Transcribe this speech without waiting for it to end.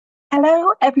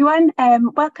Hello everyone,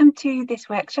 welcome to this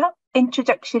workshop,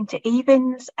 Introduction to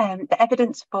EVENS, the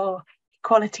Evidence for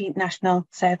Equality National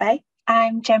Survey.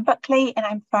 I'm Jen Buckley and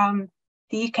I'm from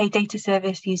the UK Data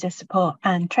Service User Support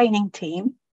and Training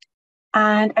team.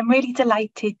 And I'm really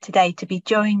delighted today to be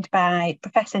joined by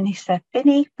Professor Nissa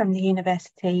Finney from the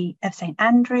University of St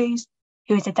Andrews,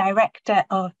 who is a Director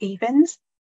of EVENS,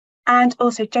 and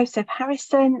also Joseph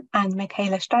Harrison and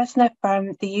Michaela Strasner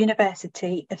from the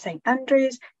University of St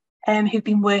Andrews, who've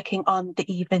been working on the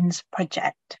EVENS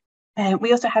project.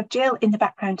 We also have Jill in the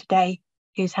background today,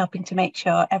 who's helping to make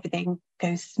sure everything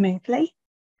goes smoothly.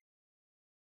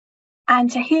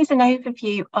 And so here's an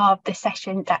overview of the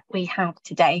session that we have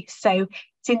today. So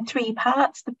it's in three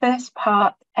parts. The first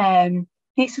part,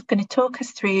 Nissa's going to talk us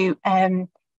through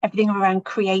everything around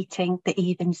creating the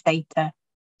EVENS data.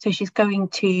 So she's going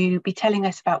to be telling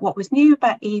us about what was new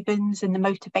about EVENS and the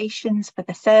motivations for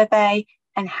the survey,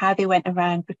 and how they went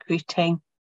around recruiting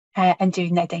and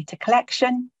doing their data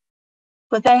collection.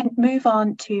 We'll then move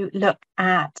on to look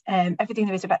at everything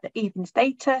there is about the EVENS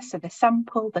data, so the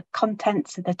sample, the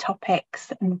contents of the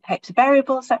topics and the types of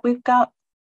variables that we've got.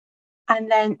 And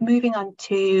then moving on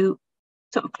to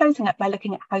sort of closing up by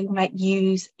looking at how you might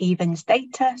use EVENS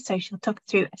data. So she'll talk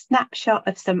through a snapshot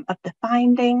of some of the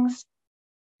findings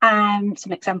and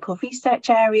some example research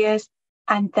areas.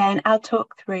 And then I'll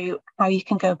talk through how you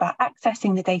can go about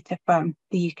accessing the data from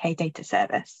the UK Data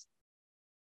Service.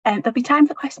 There'll be time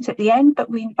for questions at the end, but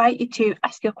we invite you to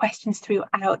ask your questions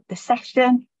throughout the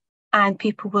session and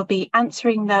people will be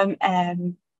answering them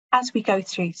as we go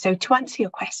through. So to answer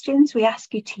your questions, we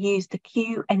ask you to use the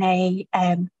Q&A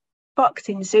box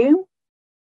in Zoom,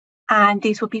 and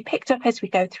these will be picked up as we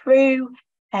go through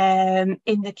in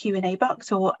the Q&A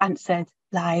box or answered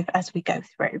live as we go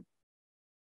through.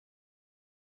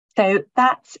 So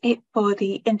that's it for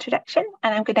the introduction,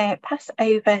 and I'm going to pass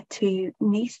over to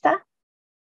Nissa.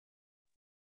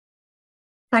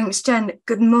 Thanks, Jen.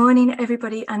 Good morning,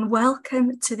 everybody, and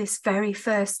welcome to this very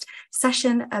first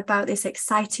session about this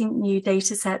exciting new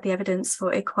dataset, the Evidence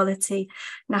for Equality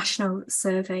National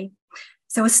Survey.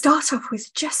 So we'll start off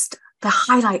with just the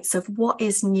highlights of what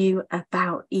is new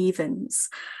about EVENS.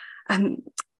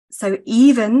 So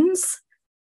EVENS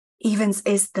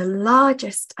is the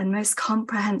largest and most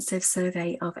comprehensive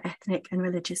survey of ethnic and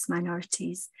religious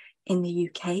minorities in the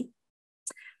UK.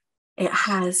 It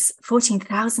has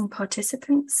 14,000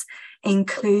 participants,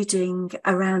 including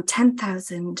around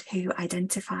 10,000 who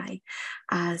identify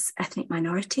as ethnic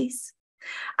minorities.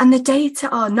 And the data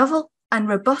are novel and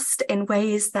robust in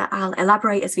ways that I'll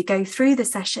elaborate as we go through the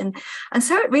session. And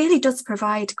so it really does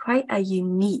provide quite a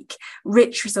unique,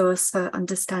 rich resource for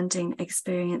understanding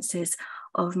experiences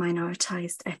of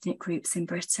minoritized ethnic groups in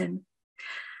Britain.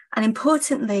 And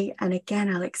importantly, and again,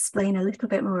 I'll explain a little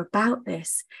bit more about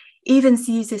this, EVENS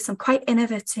uses some quite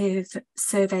innovative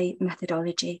survey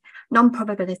methodology,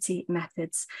 non-probability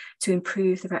methods, to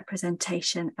improve the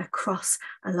representation across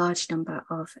a large number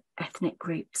of ethnic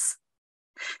groups.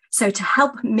 So to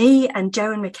help me and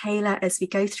Joe and Michaela as we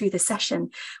go through the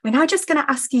session, we're now just going to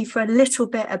ask you for a little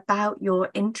bit about your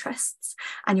interests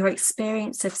and your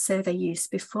experience of survey use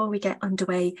before we get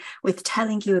underway with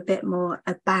telling you a bit more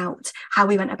about how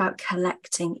we went about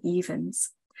collecting EVENS.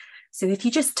 So if you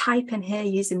just type in here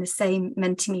using the same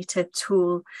Mentimeter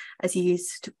tool as you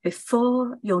used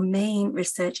before, your main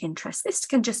research interest, this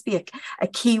can just be a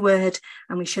keyword,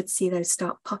 and we should see those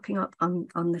start popping up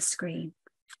on the screen.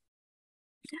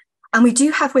 And we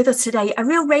do have with us today a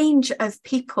real range of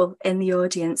people in the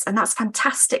audience, and that's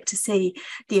fantastic to see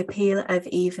the appeal of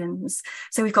EVENS.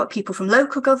 So we've got people from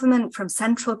local government, from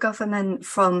central government,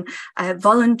 from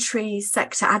voluntary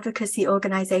sector advocacy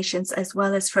organisations, as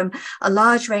well as from a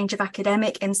large range of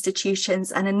academic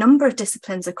institutions and a number of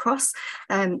disciplines across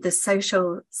the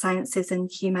social sciences and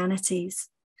humanities.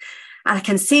 And I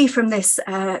can see from this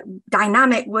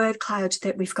dynamic word cloud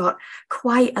that we've got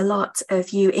quite a lot of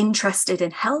you interested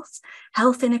in health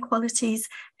inequalities,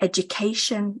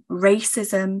 education,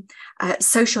 racism,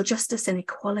 social justice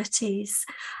inequalities.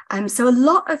 So a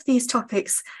lot of these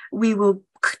topics we will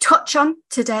touch on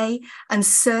today, and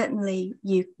certainly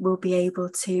you will be able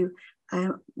to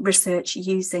research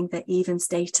using the EVENS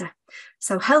data.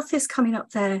 So health is coming up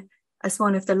there as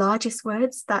one of the largest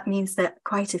words. That means that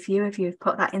quite a few of you have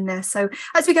put that in there. So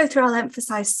as we go through, I'll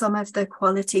emphasize some of the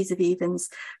qualities of EVENS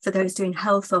for those doing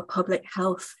health or public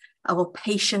health or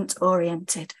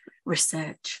patient-oriented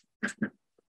research.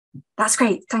 That's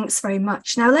great, thanks very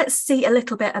much. Now let's see a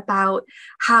little bit about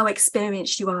how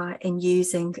experienced you are in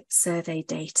using survey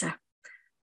data.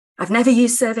 I've never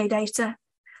used survey data.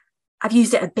 I've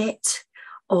used it a bit,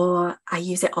 or I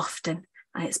use it often.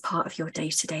 and it's part of your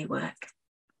day-to-day work.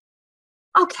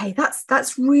 Okay,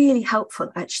 that's really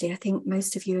helpful, actually. I think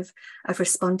most of you have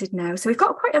responded now. So we've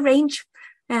got quite a range,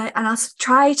 and I'll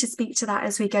try to speak to that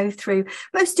as we go through.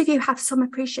 Most of you have some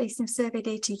appreciation of survey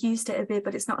data, used it a bit,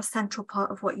 but it's not a central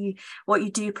part of what you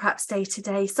do perhaps day to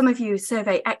day. Some of you are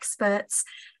survey experts,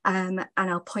 and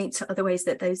I'll point to other ways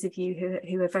that those of you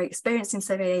who are very experienced in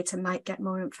survey data might get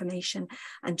more information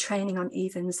and training on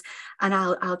EVENS. And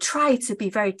I'll try to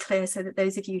be very clear so that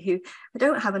those of you who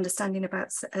don't have understanding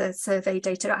about survey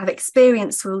data, don't have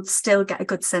experience, will still get a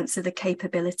good sense of the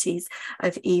capabilities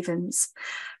of EVENS.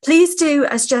 Please do,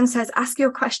 as Jen says, ask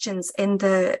your questions in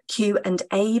the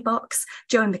Q&A box.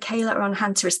 Joe and Michaela are on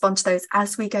hand to respond to those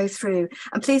as we go through.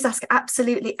 And please ask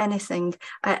absolutely anything.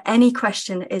 Any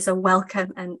question is a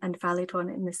welcome and valid one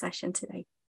in the session today.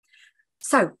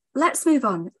 So let's move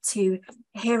on to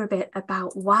hear a bit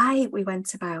about why we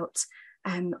went about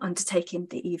undertaking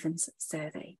the EVENS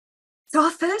survey. So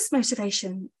our first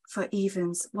motivation for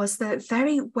EVENS was the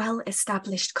very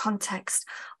well-established context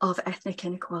of ethnic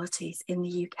inequalities in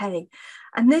the UK.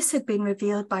 And this had been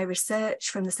revealed by research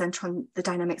from the Centre on the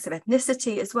Dynamics of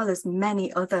Ethnicity, as well as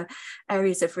many other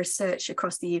areas of research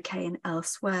across the UK and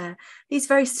elsewhere. These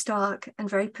very stark and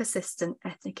very persistent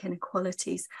ethnic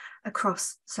inequalities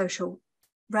across social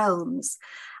realms.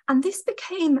 And this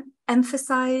became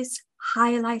emphasised,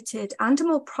 highlighted, and a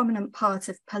more prominent part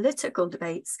of political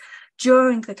debates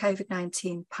during the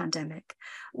COVID-19 pandemic,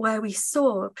 where we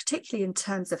saw, particularly in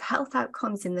terms of health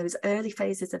outcomes in those early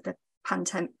phases of the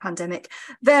pandemic,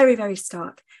 very, very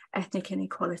stark ethnic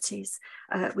inequalities,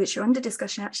 which are under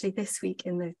discussion actually this week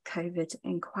in the COVID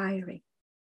inquiry.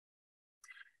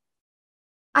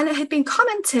 And it had been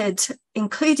commented,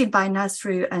 including by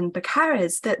Nasru and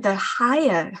Bakaras, that the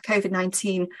higher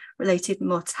COVID-19 related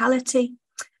mortality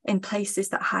in places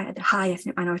that had high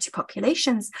ethnic minority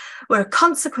populations were a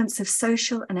consequence of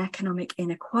social and economic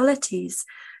inequalities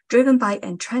driven by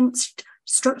entrenched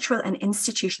structural and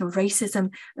institutional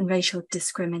racism and racial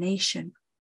discrimination.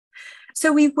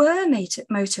 So we were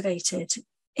motivated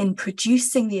in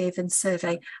producing the EVENS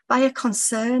survey by a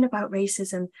concern about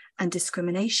racism and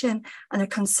discrimination, and a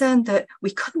concern that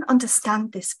we couldn't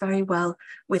understand this very well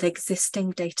with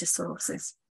existing data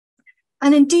sources.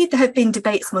 And indeed, there have been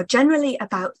debates more generally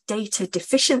about data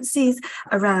deficiencies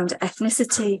around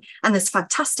ethnicity, and there's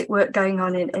fantastic work going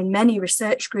on in many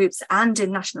research groups and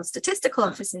in national statistical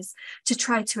offices to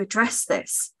try to address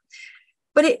this.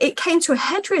 But it came to a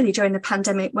head really during the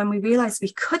pandemic when we realised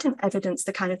we couldn't evidence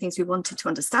the kind of things we wanted to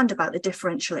understand about the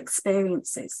differential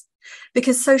experiences,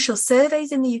 because social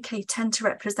surveys in the UK tend to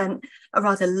represent a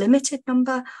rather limited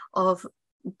number of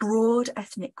broad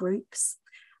ethnic groups.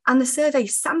 And the survey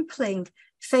sampling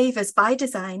favours, by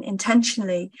design,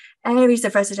 intentionally, areas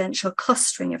of residential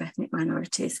clustering of ethnic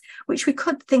minorities, which we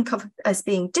could think of as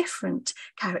being different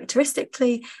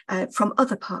characteristically from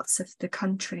other parts of the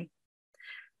country.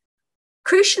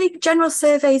 Crucially, general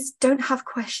surveys don't have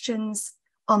questions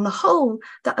on the whole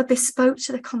that are bespoke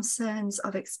to the concerns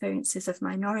of experiences of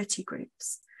minority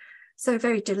groups. So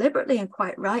very deliberately and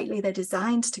quite rightly, they're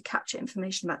designed to capture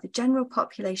information about the general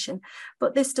population,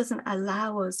 but this doesn't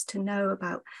allow us to know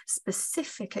about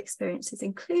specific experiences,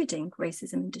 including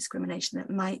racism and discrimination, that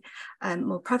might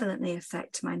more prevalently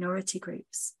affect minority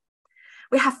groups.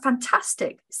 We have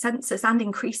fantastic census and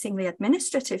increasingly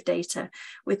administrative data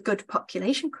with good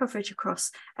population coverage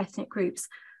across ethnic groups,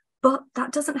 but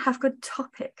that doesn't have good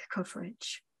topic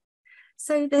coverage.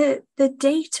 So the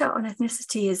data on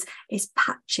ethnicity is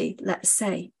patchy, let's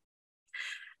say.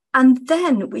 And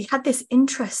then we had this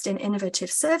interest in innovative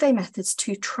survey methods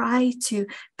to try to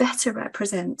better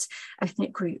represent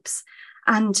ethnic groups.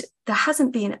 And there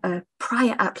hasn't been a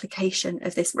prior application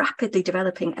of this rapidly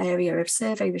developing area of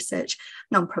survey research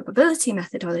non-probability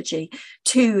methodology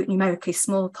to numerically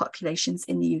small populations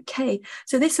in the UK.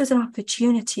 So this was an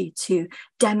opportunity to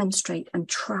demonstrate and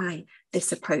try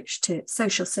this approach to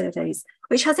social surveys,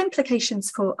 which has implications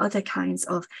for other kinds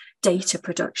of data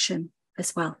production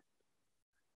as well.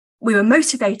 We were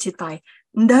motivated by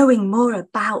knowing more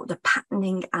about the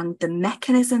patterning and the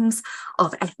mechanisms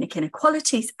of ethnic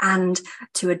inequalities and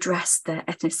to address the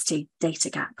ethnicity data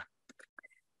gap.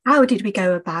 How did we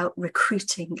go about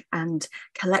recruiting and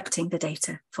collecting the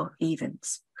data for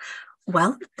EVENS?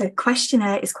 Well, the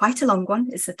questionnaire is quite a long one.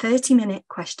 It's a 30-minute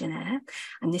questionnaire,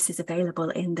 and this is available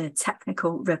in the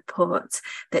technical report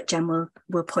that Jen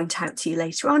will point out to you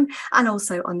later on, and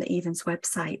also on the EVENS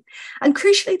website. And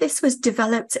crucially, this was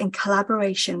developed in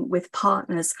collaboration with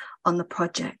partners on the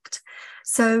project.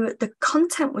 So the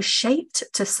content was shaped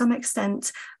to some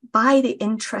extent by the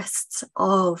interests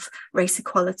of race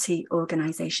equality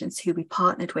organisations who we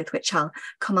partnered with, which I'll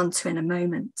come on to in a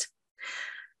moment.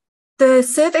 The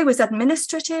survey was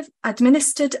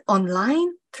administered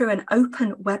online through an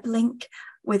open web link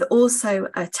with also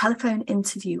a telephone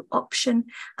interview option,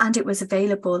 and it was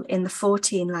available in the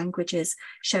 14 languages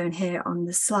shown here on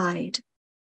the slide.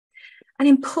 And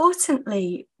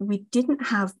importantly, we didn't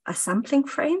have a sampling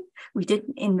frame. We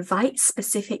didn't invite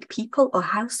specific people or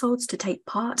households to take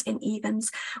part in EVENS.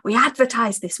 We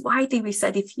advertised this widely. We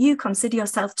said, if you consider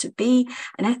yourself to be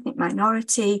an ethnic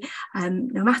minority,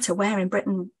 no matter where in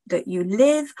Britain that you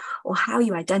live or how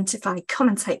you identify, come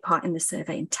and take part in the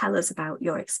survey and tell us about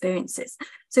your experiences.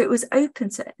 So it was open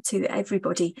to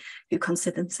everybody who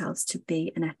consider themselves to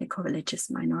be an ethnic or religious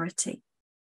minority.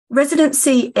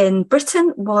 Residency in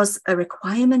Britain was a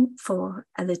requirement for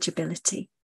eligibility.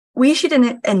 We issued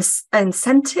an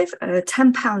incentive, a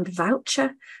 £10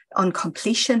 voucher on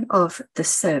completion of the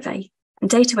survey. And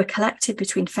data were collected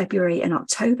between February and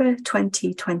October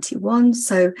 2021,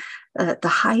 so the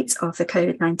height of the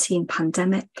COVID-19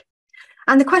 pandemic.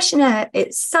 And the questionnaire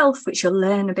itself, which you'll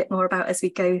learn a bit more about as we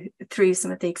go through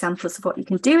some of the examples of what you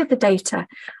can do with the data,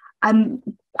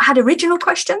 had original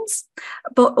questions,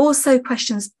 but also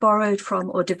questions borrowed from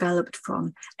or developed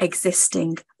from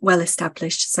existing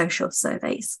well-established social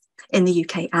surveys in the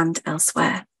UK and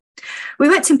elsewhere. We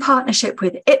worked in partnership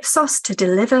with Ipsos to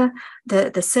deliver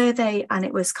the survey, and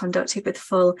it was conducted with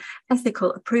full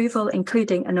ethical approval,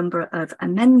 including a number of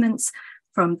amendments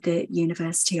from the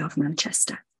University of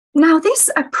Manchester. Now, this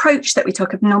approach that we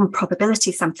talk of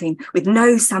non-probability sampling with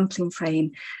no sampling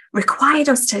frame required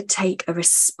us to take a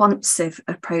responsive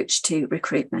approach to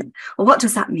recruitment. Well, what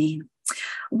does that mean?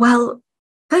 Well,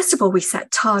 first of all, we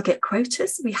set target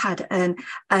quotas. We had an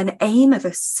aim of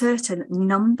a certain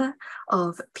number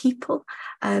of people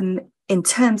in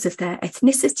terms of their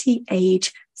ethnicity,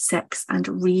 age, sex,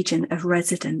 and region of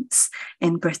residence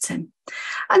in Britain.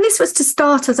 And this was to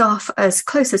start us off as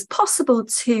close as possible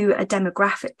to a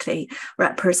demographically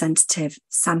representative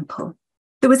sample.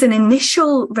 There was an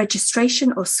initial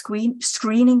registration or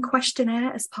screening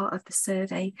questionnaire as part of the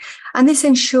survey, and this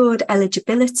ensured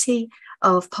eligibility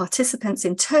of participants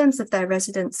in terms of their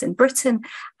residence in Britain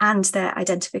and their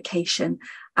identification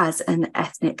as an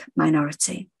ethnic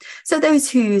minority. So those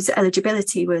whose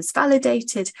eligibility was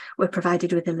validated were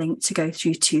provided with a link to go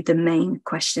through to the main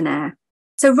questionnaire.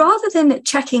 So rather than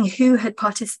checking who had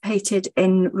participated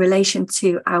in relation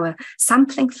to our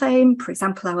sampling frame, for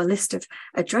example, our list of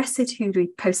addresses who we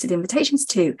posted invitations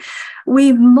to,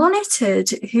 we monitored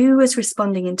who was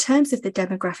responding in terms of the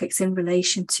demographics in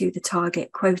relation to the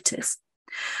target quotas.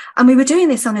 And we were doing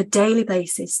this on a daily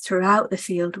basis throughout the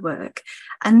field work.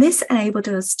 And this enabled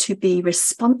us to be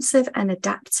responsive and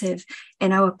adaptive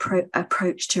in our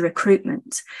approach to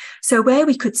recruitment. So where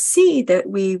we could see that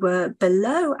we were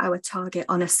below our target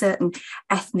on a certain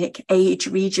ethnic, age,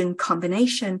 region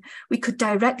combination, we could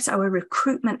direct our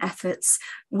recruitment efforts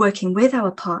working with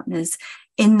our partners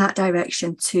in that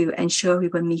direction to ensure we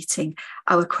were meeting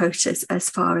our quotas as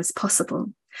far as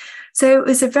possible. So it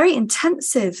was a very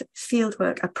intensive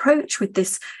fieldwork approach with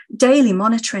this daily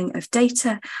monitoring of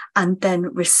data and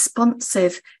then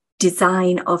responsive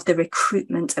design of the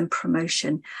recruitment and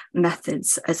promotion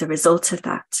methods as a result of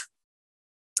that.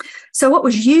 So what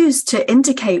was used to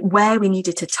indicate where we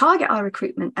needed to target our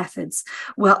recruitment efforts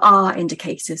were R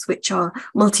indicators, which are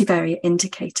multivariate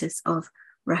indicators of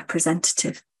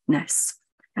representativeness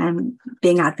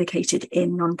being advocated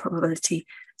in non-probability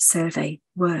survey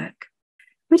work.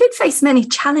 We did face many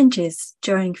challenges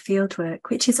during fieldwork,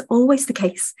 which is always the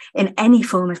case in any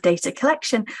form of data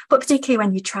collection, but particularly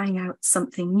when you're trying out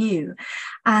something new.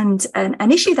 And an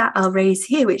issue that I'll raise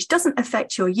here, which doesn't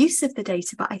affect your use of the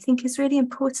data, but I think is really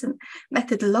important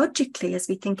methodologically as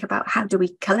we think about how do we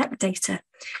collect data,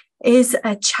 is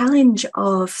a challenge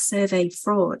of survey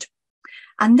fraud.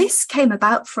 And this came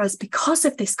about for us because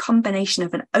of this combination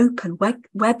of an open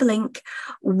web link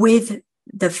with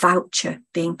the voucher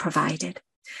being provided.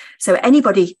 So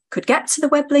anybody could get to the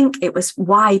web link, it was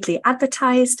widely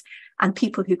advertised, and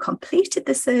people who completed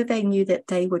the survey knew that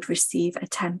they would receive a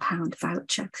 £10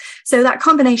 voucher. So that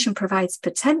combination provides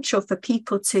potential for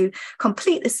people to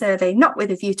complete the survey, not with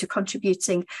a view to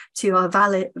contributing to our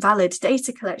valid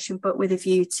data collection, but with a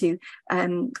view to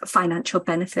financial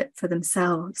benefit for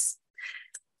themselves.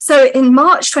 So in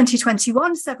March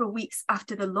 2021, several weeks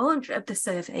after the launch of the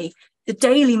survey, the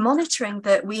daily monitoring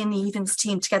that we in the EVENS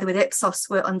team together with Ipsos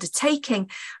were undertaking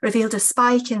revealed a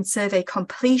spike in survey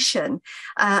completion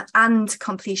and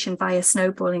completion via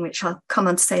snowballing, which I'll come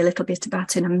on to say a little bit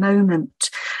about in a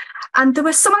moment. And there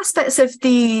were some aspects of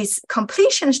these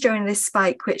completions during this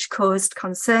spike which caused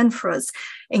concern for us,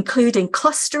 including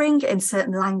clustering in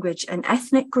certain language and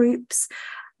ethnic groups,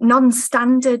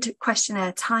 non-standard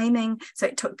questionnaire timing, so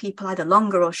it took people either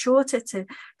longer or shorter to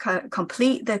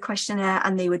complete the questionnaire,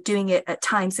 and they were doing it at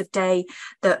times of day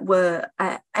that were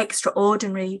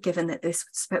extraordinary, given that this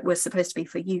was supposed to be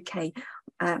for UK,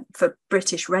 for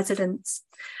British residents.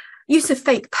 Use of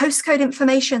fake postcode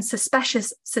information,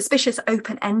 suspicious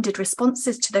open-ended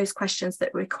responses to those questions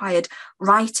that required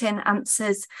write-in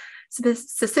answers,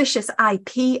 suspicious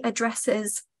IP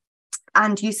addresses,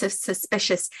 and use of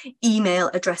suspicious email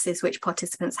addresses which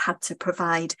participants had to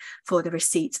provide for the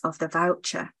receipt of the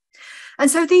voucher.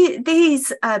 And so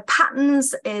these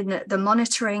patterns in the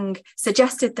monitoring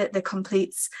suggested that the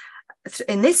completes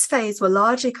in this phase were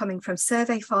largely coming from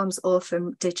survey forms or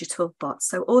from digital bots,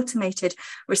 so automated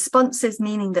responses,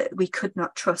 meaning that we could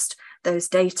not trust those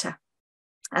data.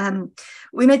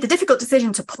 We made the difficult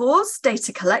decision to pause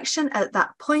data collection at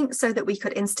that point so that we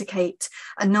could instigate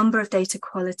a number of data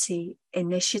quality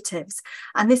initiatives.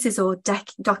 And this is all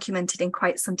documented in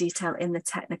quite some detail in the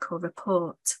technical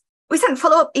report. We sent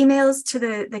follow-up emails to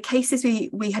the cases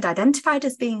we had identified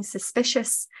as being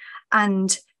suspicious,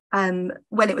 and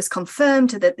when it was confirmed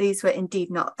that these were indeed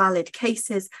not valid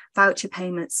cases, voucher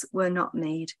payments were not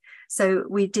made. So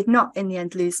we did not in the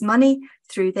end lose money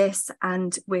through this,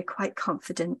 and we're quite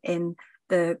confident in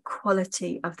the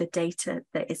quality of the data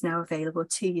that is now available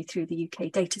to you through the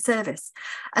UK Data Service.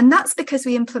 And that's because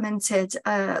we implemented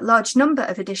a large number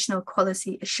of additional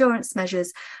quality assurance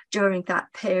measures during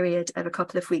that period of a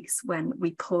couple of weeks when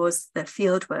we paused the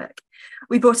fieldwork.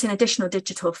 We brought in additional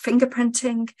digital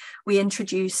fingerprinting. We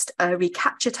introduced a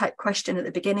reCAPTCHA type question at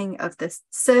the beginning of the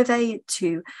survey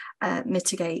to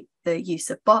mitigate the use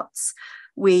of bots.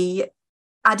 We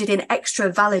added in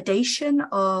extra validation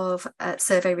of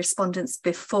survey respondents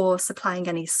before supplying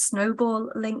any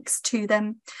snowball links to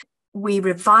them. We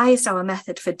revised our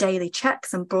method for daily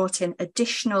checks and brought in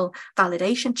additional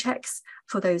validation checks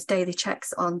for those daily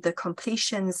checks on the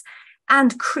completions.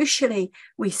 And crucially,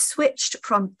 we switched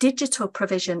from digital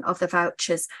provision of the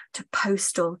vouchers to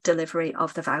postal delivery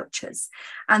of the vouchers.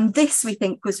 And this, we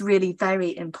think, was really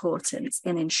very important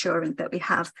in ensuring that we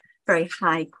have very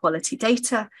high quality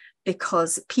data,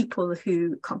 because people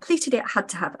who completed it had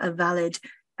to have a valid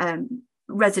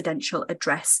residential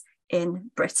address in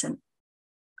Britain.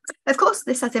 Of course,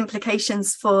 this has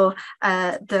implications for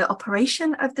the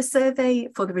operation of the survey,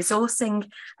 for the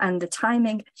resourcing and the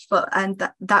timing, and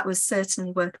that was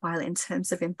certainly worthwhile in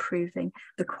terms of improving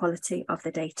the quality of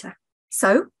the data.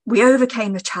 So we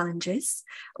overcame the challenges.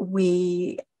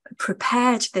 We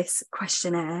prepared this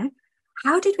questionnaire.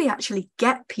 How did we actually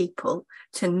get people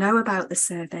to know about the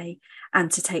survey and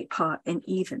to take part in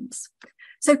EVENS?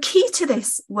 So key to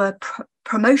this were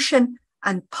promotion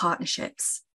and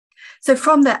partnerships. So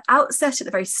from the outset, at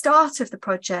the very start of the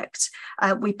project,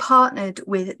 we partnered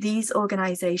with these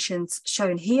organisations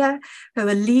shown here, who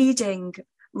are leading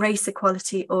race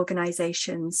equality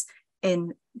organisations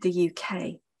in the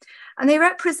UK. And they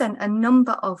represent a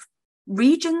number of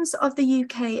regions of the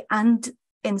UK and,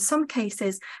 in some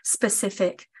cases,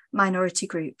 specific minority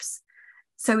groups.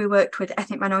 So we worked with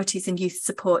Ethnic Minorities and Youth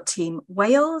Support Team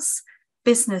Wales,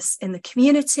 Business in the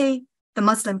Community, the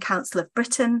Muslim Council of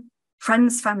Britain,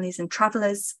 Friends, Families and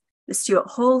Travellers, the Stuart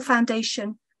Hall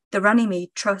Foundation, the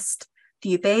Runnymede Trust,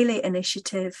 the Ubailey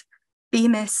Initiative,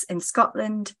 BMIS in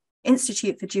Scotland,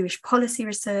 Institute for Jewish Policy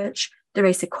Research, the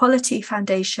Race Equality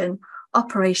Foundation,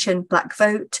 Operation Black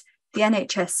Vote, the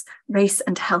NHS Race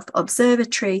and Health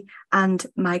Observatory, and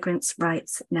Migrants'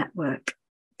 Rights Network.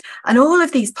 And all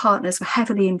of these partners were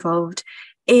heavily involved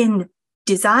in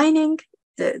designing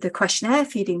the questionnaire,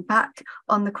 feeding back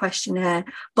on the questionnaire,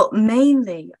 but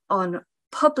mainly on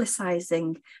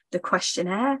publicising the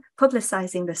questionnaire,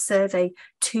 publicising the survey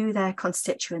to their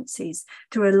constituencies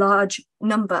through a large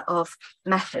number of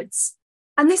methods.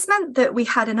 And this meant that we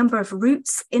had a number of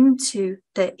routes into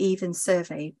the EVENS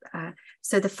survey.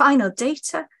 So the final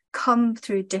data come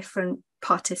through different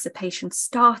participation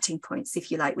starting points,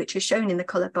 if you like, which are shown in the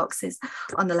colour boxes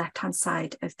on the left-hand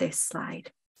side of this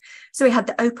slide. So we had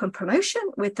the open promotion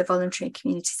with the voluntary and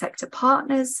community sector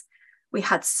partners. We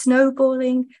had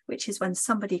snowballing, which is when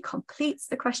somebody completes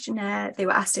the questionnaire. They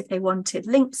were asked if they wanted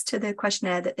links to the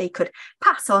questionnaire that they could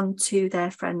pass on to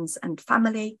their friends and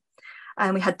family.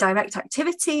 And we had direct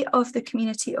activity of the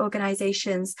community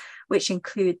organisations, which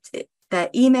include their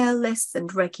email lists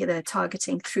and regular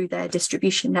targeting through their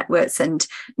distribution networks and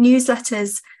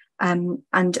newsletters,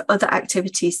 and other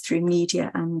activities through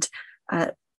media and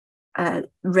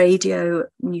radio,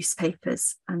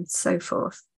 newspapers, and so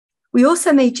forth. We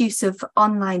also made use of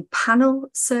online panel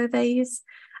surveys,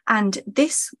 and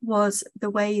this was the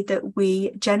way that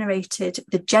we generated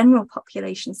the general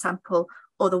population sample,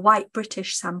 or the white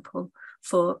British sample,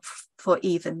 for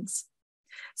EVENS.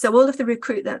 So all of the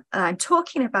recruit that I'm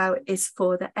talking about is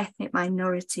for the ethnic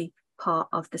minority part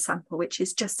of the sample, which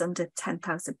is just under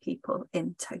 10,000 people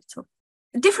in total.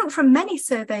 Different from many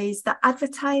surveys, the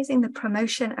advertising, the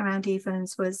promotion around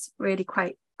EVENS was really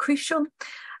quite crucial.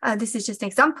 This is just an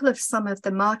example of some of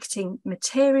the marketing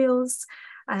materials.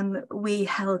 We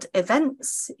held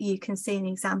events. You can see an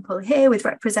example here with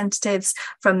representatives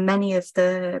from many of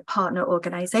the partner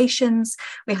organizations.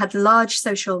 We had large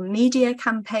social media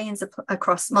campaigns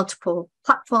across multiple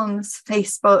platforms: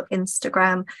 Facebook,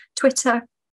 Instagram, Twitter.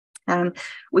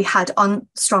 We had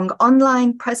strong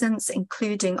online presence,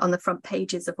 including on the front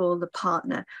pages of all the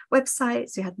partner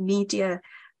websites. We had media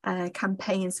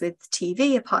campaigns with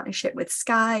TV, a partnership with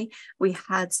Sky. We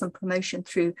had some promotion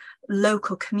through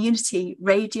local community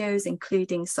radios,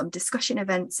 including some discussion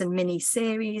events and mini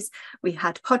series. We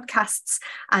had podcasts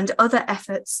and other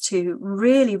efforts to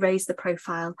really raise the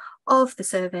profile of the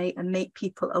survey and make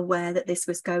people aware that this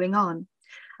was going on.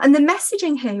 And the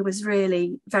messaging here was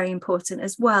really very important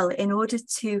as well, in order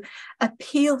to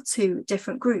appeal to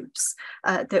different groups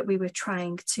that we were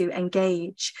trying to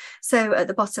engage. So at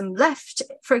the bottom left,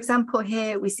 for example,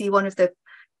 here we see one of the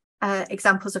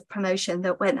examples of promotion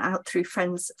that went out through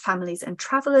Friends, Families and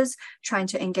Travellers, trying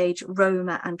to engage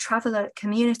Roma and traveller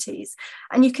communities.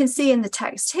 And you can see in the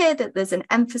text here that there's an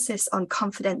emphasis on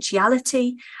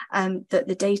confidentiality, that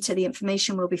the data, the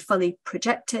information will be fully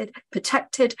protected,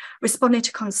 responding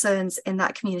to concerns in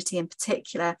that community in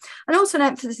particular. And also an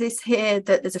emphasis here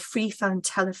that there's a free phone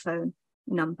telephone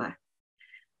number.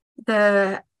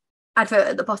 The advert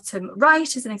at the bottom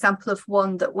right is an example of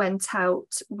one that went out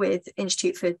with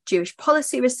Institute for Jewish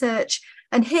Policy Research.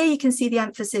 And here you can see the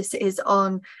emphasis is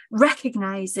on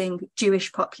recognising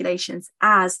Jewish populations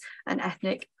as an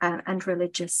ethnic and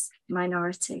religious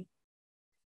minority.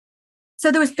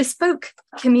 So there was bespoke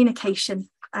communication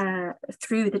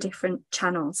through the different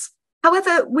channels.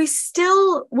 However, we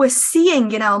still were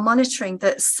seeing in our monitoring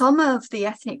that some of the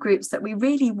ethnic groups that we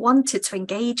really wanted to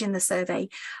engage in the survey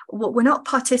were not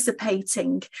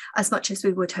participating as much as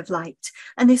we would have liked.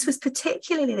 And this was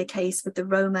particularly the case with the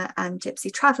Roma and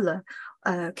Gypsy traveller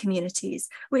communities,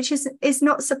 which is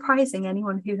not surprising.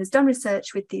 Anyone who has done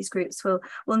research with these groups will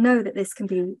know that this can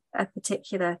be a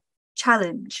particular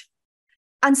challenge.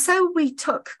 And so we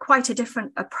took quite a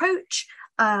different approach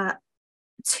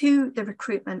to the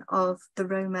recruitment of the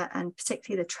Roma and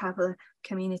particularly the traveller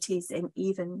communities in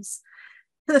EVENS.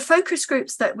 The focus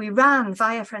groups that we ran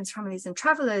via Friends, Families and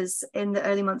Travellers in the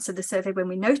early months of the survey, when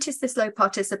we noticed this low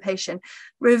participation,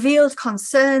 revealed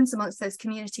concerns amongst those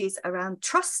communities around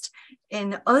trust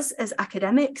in us as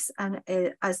academics and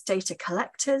as data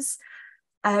collectors,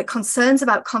 concerns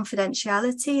about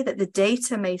confidentiality, that the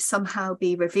data may somehow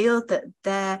be revealed, that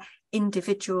their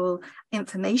individual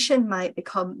information might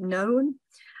become known.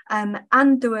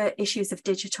 And there were issues of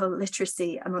digital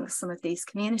literacy amongst some of these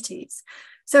communities.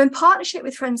 So in partnership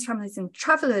with Friends, Families and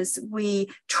Travellers,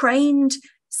 we trained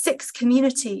 6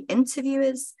 community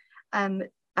interviewers and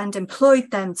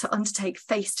employed them to undertake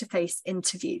face-to-face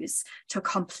interviews to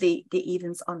complete the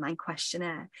EVENS online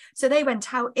questionnaire. So they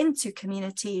went out into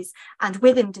communities and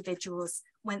with individuals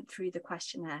went through the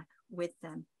questionnaire with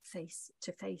them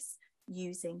face-to-face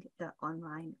using the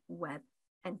online web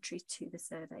entry to the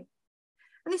survey.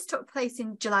 And this took place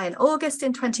in July and August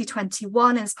in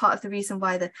 2021 as part of the reason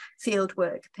why the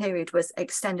fieldwork period was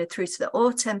extended through to the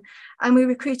autumn. And we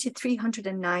recruited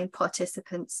 309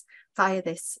 participants via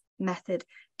this method,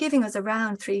 giving us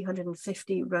around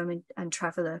 350 Roma and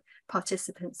traveller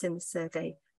participants in the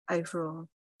survey overall.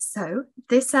 So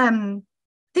this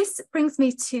brings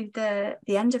me to the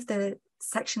end of the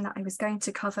section that I was going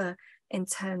to cover in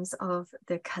terms of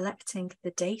the collecting the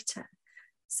data.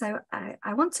 So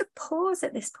I want to pause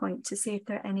at this point to see if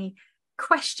there are any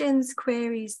questions,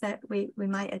 queries that we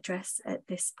might address at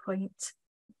this point.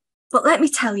 But let me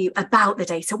tell you about the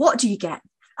data. What do you get?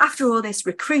 After all this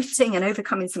recruiting and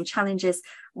overcoming some challenges,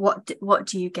 what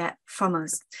do you get from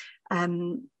us?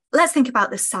 Let's think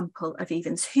about the sample of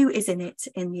EVENS. Who is in it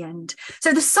in the end?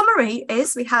 So the summary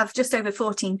is we have just over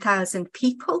 14,000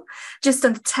 people, just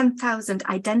under 10,000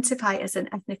 identify as an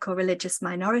ethnic or religious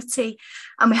minority,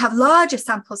 and we have larger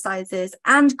sample sizes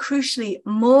and crucially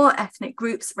more ethnic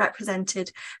groups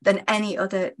represented than any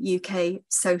other UK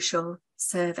social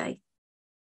survey.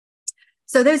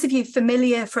 So those of you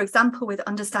familiar, for example, with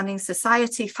Understanding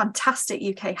Society, fantastic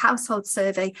UK household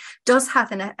survey, does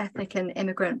have an ethnic and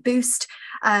immigrant boost.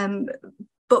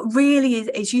 but really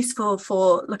is useful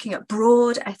for looking at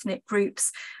broad ethnic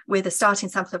groups with a starting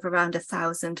sample of around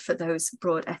 1,000 for those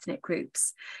broad ethnic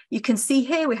groups. You can see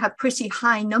here we have pretty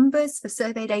high numbers for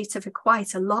survey data for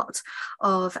quite a lot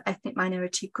of ethnic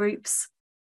minority groups,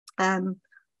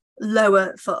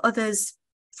 lower for others,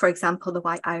 for example, the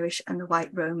white Irish and the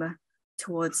white Roma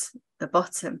towards the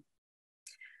bottom.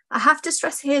 I have to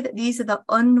stress here that these are the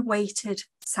unweighted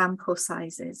sample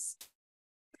sizes.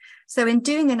 So in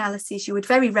doing analyses, you would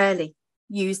very rarely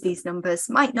use these numbers,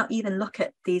 might not even look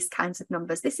at these kinds of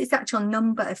numbers. This is the actual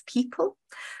number of people,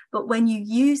 but when you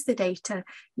use the data,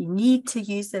 you need to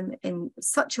use them in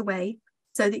such a way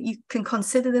so that you can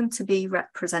consider them to be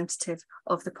representative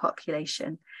of the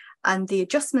population. And the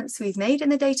adjustments we've made in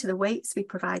the data, the weights we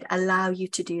provide, allow you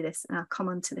to do this. And I'll come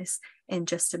on to this in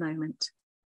just a moment.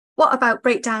 What about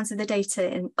breakdowns of the data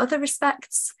in other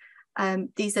respects?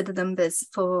 These are the numbers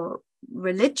for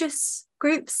religious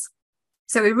groups.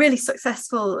 So we're really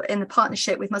successful in the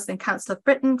partnership with Muslim Council of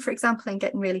Britain, for example, in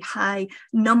getting really high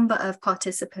number of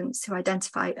participants who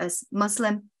identify as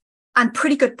Muslim, and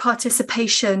pretty good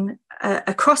participation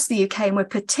across the UK. And we're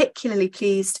particularly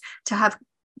pleased to have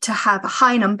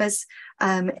high numbers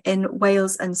in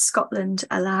Wales and Scotland,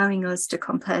 allowing us to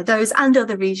compare those and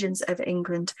other regions of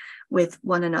England with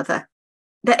one another.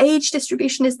 The age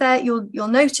distribution is there. You'll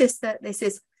notice that this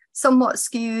is somewhat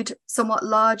skewed, somewhat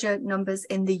larger numbers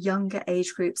in the younger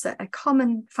age groups, that a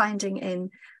common finding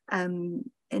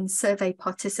in survey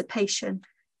participation,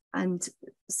 and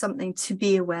something to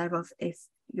be aware of if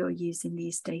you're using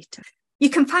these data. You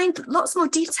can find lots more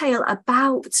detail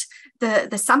about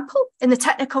the sample in the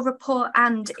technical report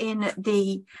and in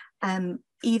the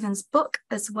EVENS book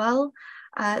as well.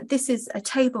 This is a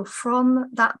table from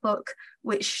that book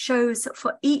which shows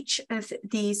for each of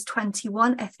these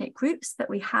 21 ethnic groups that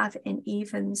we have in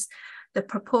EVENS, the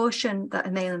proportion that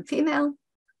are male and female,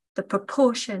 the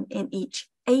proportion in each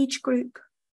age group,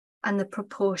 and the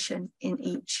proportion in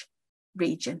each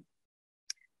region.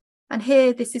 And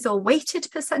here, this is all weighted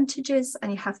percentages,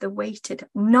 and you have the weighted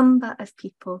number of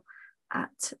people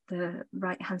at the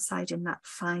right-hand side in that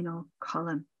final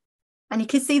column. And you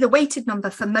can see the weighted number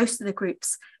for most of the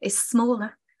groups is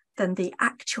smaller than the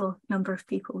actual number of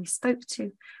people we spoke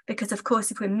to, because of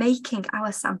course, if we're making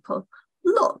our sample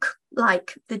look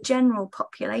like the general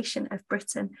population of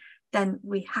Britain, then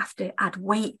we have to add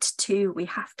weight to, we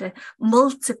have to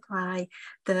multiply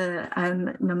the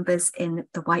numbers in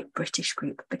the white British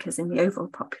group, because in the overall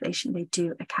population, they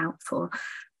do account for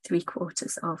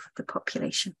 3/4 of the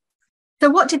population. So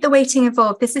what did the weighting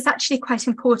involve? This is actually quite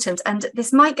important, and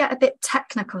this might get a bit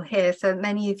technical here for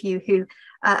many of you who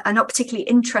are not particularly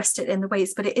interested in the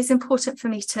weights, but it is important for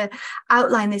me to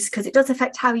outline this because it does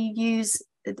affect how you use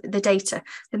the data.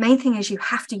 The main thing is you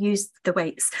have to use the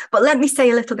weights, but let me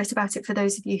say a little bit about it for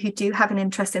those of you who do have an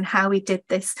interest in how we did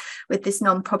this with this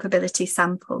non-probability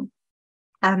sample.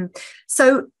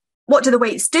 So what do the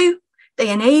weights do? They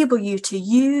enable you to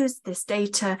use this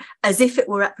data as if it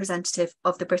were representative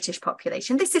of the British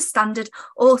population. This is standard.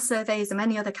 All surveys and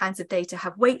many other kinds of data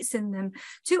have weights in them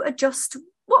to adjust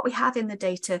what we have in the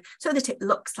data so that it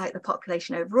looks like the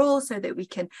population overall, so that we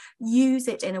can use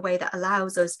it in a way that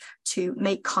allows us to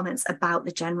make comments about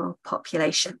the general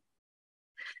population.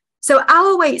 So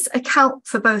our weights account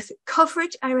for both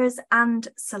coverage errors and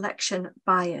selection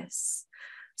bias.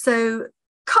 So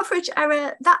coverage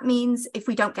error, that means if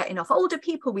we don't get enough older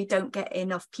people, we don't get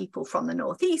enough people from the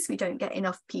Northeast, we don't get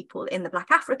enough people in the Black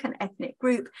African ethnic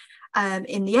group.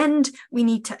 In the end, we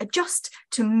need to adjust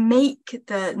to make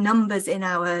the numbers in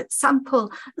our sample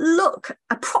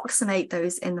approximate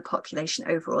those in the population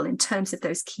overall in terms of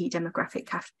those key demographic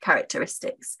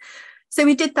characteristics. So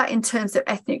we did that in terms of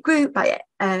ethnic group,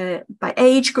 by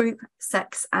age group,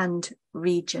 sex, and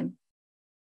region.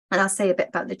 And I'll say a bit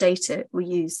about the data we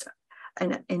used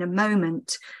in a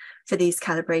moment for these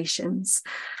calibrations.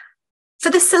 For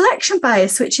the selection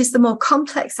bias, which is the more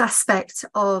complex aspect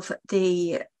of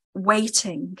the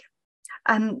weighting,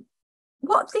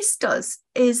 what this does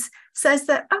is says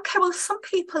that, okay, well, some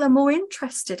people are more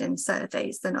interested in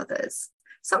surveys than others.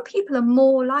 Some people are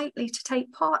more likely to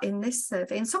take part in this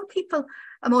survey, and some people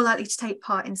are more likely to take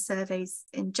part in surveys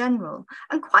in general.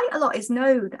 And quite a lot is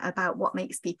known about what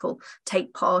makes people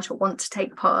take part or want to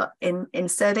take part in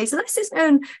surveys. Less is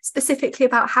known specifically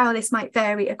about how this might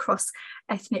vary across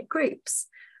ethnic groups.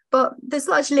 But there's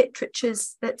large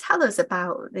literatures that tell us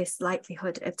about this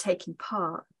likelihood of taking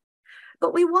part.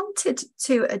 But we wanted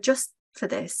to adjust for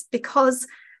this because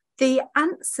the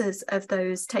answers of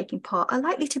those taking part are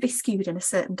likely to be skewed in a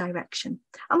certain direction.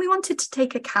 And we wanted to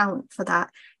take account for that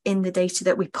in the data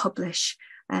that we publish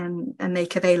and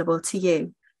make available to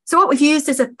you. So what we've used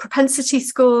is a propensity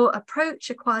score approach,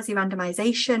 a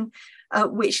quasi-randomization,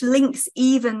 which links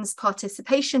EVENS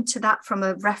participation to that from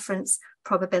a reference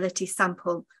probability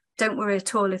sample. Don't worry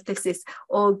at all if this is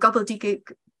all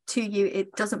gobbledygook to you,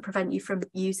 it doesn't prevent you from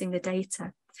using the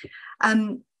data.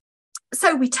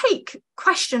 So we take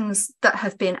questions that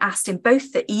have been asked in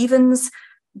both the EVENS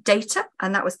data,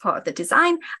 and that was part of the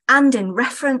design, and in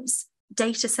reference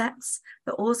data sets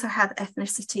that also have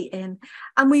ethnicity in,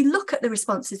 and we look at the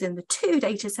responses in the two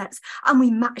data sets and we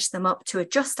match them up to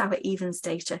adjust our EVENS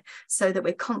data so that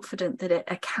we're confident that it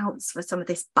accounts for some of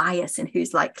this bias in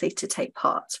who's likely to take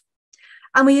part.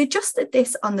 And we adjusted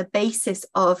this on the basis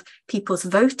of people's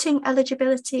voting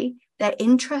eligibility, their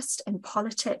interest in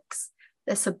politics,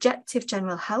 their subjective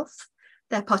general health,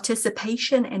 their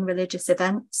participation in religious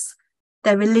events,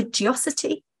 their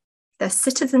religiosity, their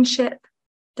citizenship,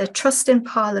 their trust in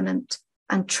Parliament,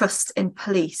 and trust in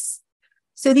police.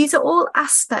 So these are all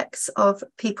aspects of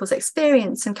people's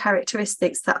experience and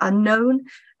characteristics that are known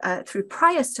through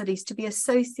prior studies to be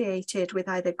associated with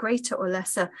either greater or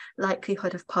lesser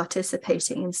likelihood of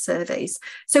participating in surveys.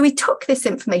 So we took this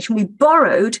information, we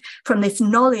borrowed from this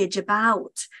knowledge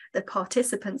about the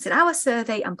participants in our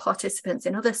survey and participants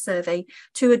in other survey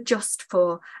to adjust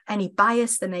for any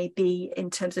bias there may be in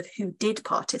terms of who did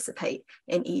participate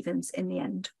in EVENS in the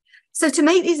end. So to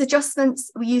make these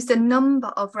adjustments, we used a number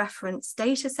of reference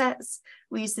data sets.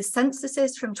 We used the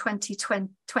censuses from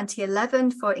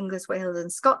 2011 for England, Wales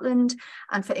and Scotland,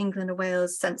 and for England and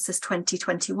Wales census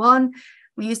 2021.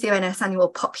 We used the ONS annual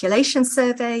population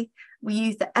survey. We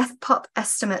used the FPOP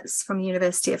estimates from the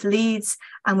University of Leeds,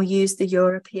 and we used the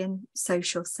European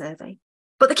Social Survey.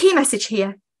 But the key message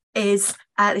here is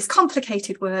this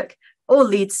complicated work all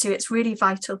leads to it's really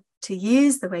vital to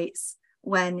use the weights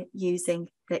when using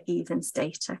the EVENS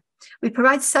data. We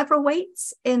provide several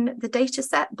weights in the data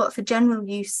set, but for general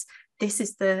use, this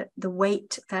is the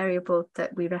weight variable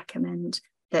that we recommend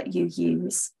that you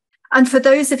use. And for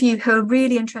those of you who are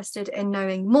really interested in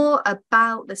knowing more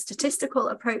about the statistical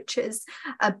approaches,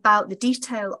 about the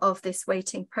detail of this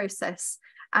weighting process,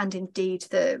 and indeed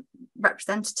the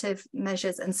representative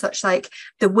measures and such like,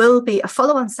 there will be a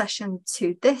follow-on session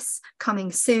to this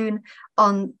coming soon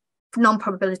on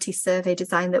non-probability survey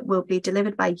design that will be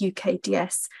delivered by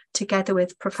UKDS together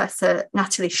with Professor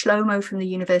Natalie Shlomo from the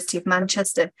University of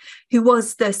Manchester, who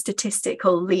was the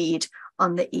statistical lead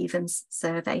on the EVENS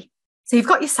survey. So you've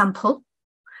got your sample,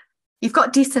 you've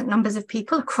got decent numbers of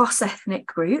people across ethnic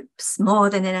groups, more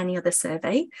than in any other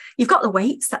survey. You've got the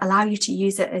weights that allow you to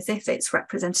use it as if it's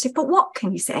representative, but what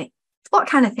can you say? What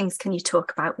kind of things can you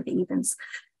talk about with EVENS?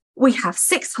 We have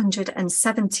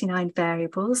 679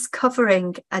 variables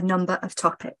covering a number of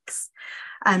topics.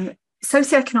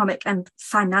 Socioeconomic and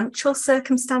financial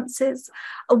circumstances.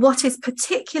 What is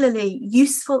particularly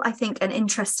useful, I think, and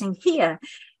interesting here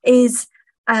is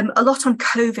a lot on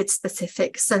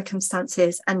COVID-specific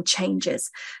circumstances and changes.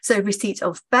 So receipt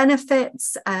of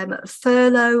benefits,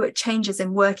 furlough, changes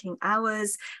in working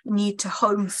hours, need to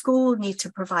homeschool, need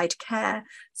to provide care.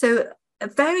 So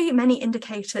very many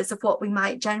indicators of what we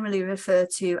might generally refer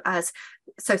to as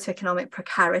socioeconomic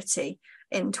precarity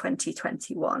in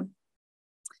 2021.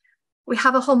 We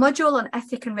have a whole module on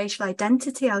ethnic and racial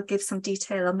identity. I'll give some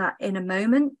detail on that in a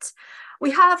moment. We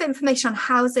have information on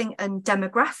housing and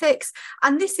demographics,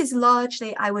 and this is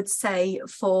largely, I would say,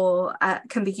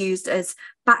 can be used as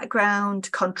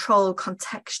background, control,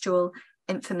 contextual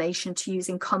information to use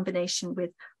in combination with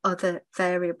other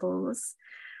variables.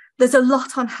 There's a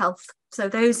lot on health. So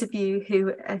those of you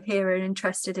who are here are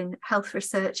interested in health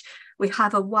research, we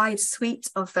have a wide suite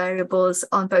of variables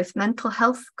on both mental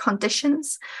health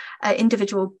conditions,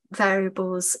 individual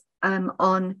variables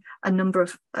on a number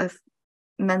of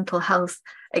mental health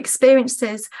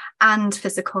experiences, and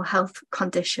physical health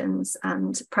conditions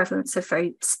and prevalence of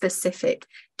very specific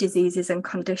diseases and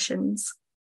conditions.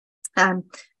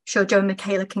 Sure, Joe and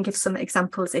Michaela can give some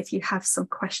examples. If you have some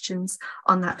questions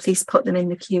on that, please put them in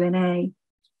the Q&A.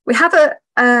 We have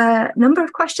a number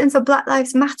of questions on Black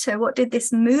Lives Matter. What did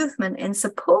this movement in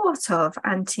support of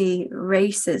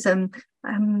anti-racism,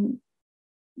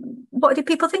 what did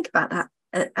people think about that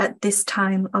at this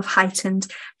time of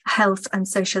heightened health and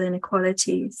social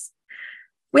inequalities?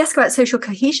 We ask about social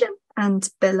cohesion and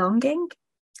belonging,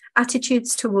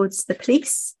 attitudes towards the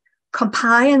police,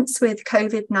 compliance with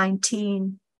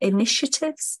COVID-19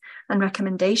 initiatives and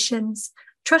recommendations,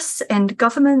 trust in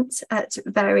government at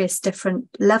various different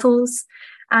levels,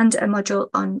 and a module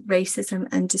on racism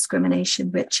and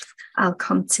discrimination, which I'll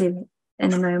come to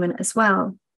in a moment as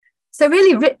well. So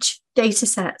really rich data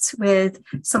sets with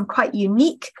some quite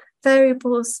unique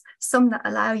variables, some that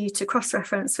allow you to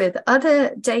cross-reference with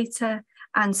other data,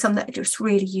 and some that are just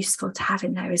really useful to have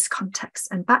in there as context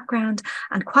and background,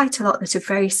 and quite a lot that are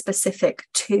very specific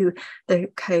to the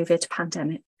COVID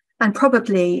pandemic. And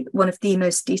probably one of the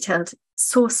most detailed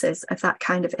sources of that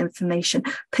kind of information,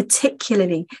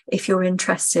 particularly if you're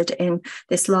interested in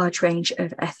this large range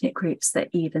of ethnic groups that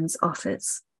EVENS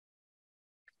offers.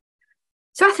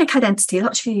 So ethnic identity,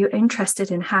 lots of you are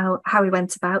interested in how we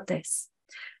went about this.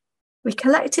 We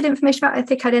collected information about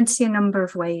ethnic identity in a number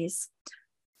of ways.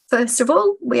 First of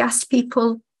all, we asked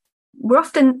people, we're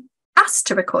often asked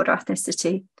to record our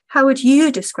ethnicity. How would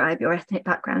you describe your ethnic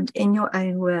background in your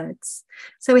own words?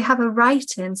 So we have a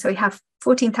write-in, so we have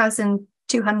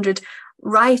 14,200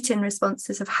 write-in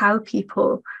responses of how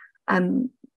people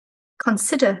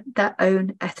consider their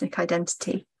own ethnic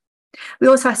identity. We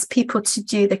also asked people to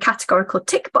do the categorical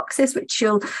tick boxes, which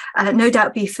you'll no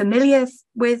doubt be familiar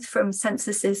with from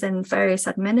censuses and various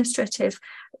administrative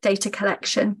data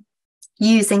collection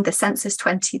using the Census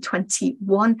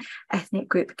 2021 ethnic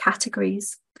group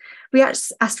categories. We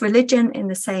asked religion in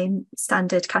the same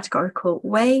standard categorical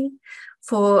way.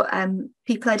 For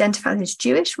people identifying as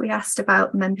Jewish, we asked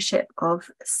about membership of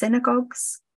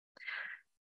synagogues.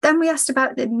 Then we asked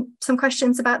about some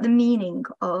questions about the meaning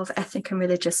of ethnic and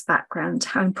religious background.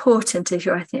 How important is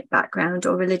your ethnic background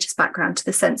or religious background to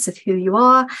the sense of who you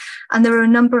are? And there are a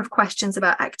number of questions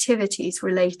about activities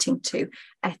relating to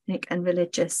ethnic and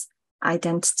religious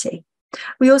identity.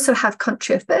 We also have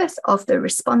country of birth of the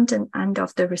respondent and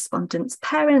of the respondent's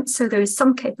parents. So there is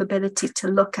some capability to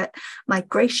look at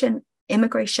migration,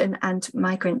 immigration, and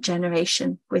migrant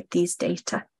generation with these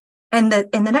data. And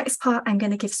in the next part, I'm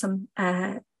going to give some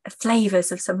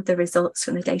flavours of some of the results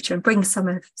from the data and bring some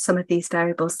of these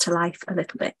variables to life a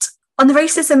little bit. On the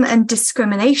racism and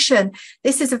discrimination,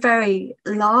 this is a very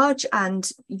large and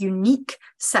unique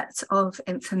set of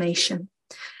information.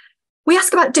 We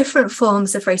ask about different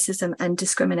forms of racism and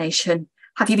discrimination.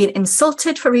 Have you been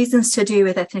insulted for reasons to do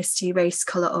with ethnicity, race,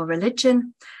 colour, or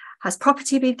religion? Has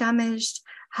property been damaged?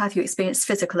 Have you experienced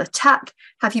physical attack?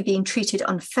 Have you been treated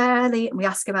unfairly? And we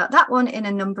ask about that one in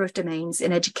a number of domains: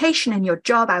 in education, in your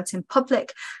job, out in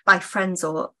public, by friends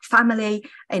or family,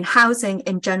 in housing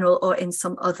in general, or in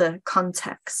some other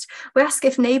context. We ask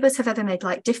if neighbours have ever made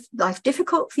life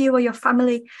difficult for you or your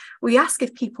family. We ask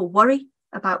if people worry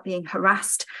about being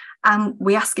harassed. And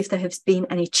we ask if there has been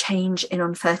any change in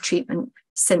unfair treatment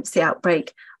since the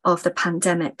outbreak of the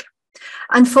pandemic.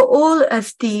 And for all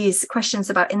of these questions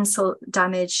about insult,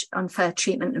 damage, unfair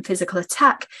treatment, and physical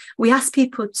attack, we ask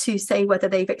people to say whether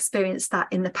they've experienced that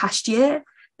in the past year,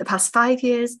 the past 5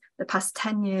 years, the past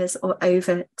 10 years, or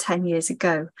over 10 years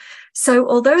ago. So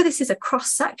although this is a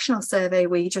cross-sectional survey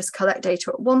where you just collect data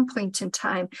at one point in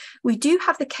time, we do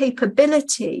have the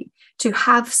capability to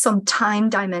have some time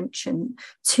dimension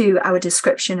to our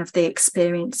description of the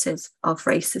experiences of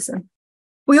racism.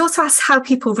 We also asked how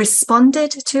people responded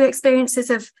to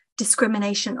experiences of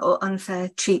discrimination or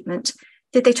unfair treatment.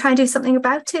 Did they try and do something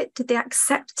about it? Did they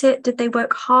accept it? Did they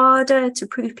work harder to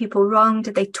prove people wrong?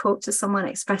 Did they talk to someone,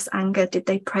 express anger? Did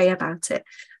they pray about it?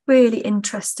 Really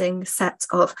interesting set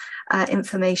of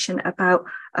information about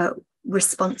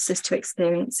responses to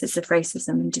experiences of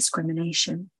racism and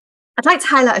discrimination. I'd like to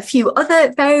highlight a few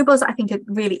other variables I think are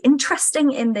really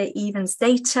interesting in the EVENS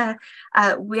data.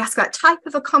 We ask about type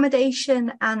of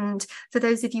accommodation, and for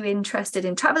those of you interested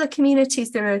in traveller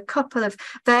communities, there are a couple of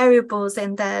variables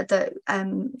in there, that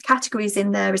categories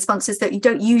in their responses that you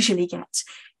don't usually get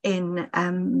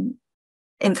in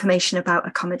information about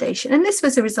accommodation. And this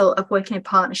was a result of working in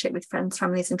partnership with friends,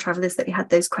 families and travellers that we had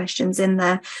those questions in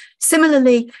there.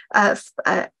 Similarly,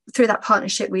 through that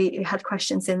partnership, we had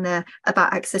questions in there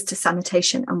about access to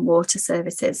sanitation and water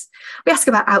services. We asked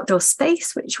about outdoor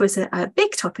space, which was a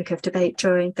big topic of debate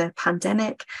during the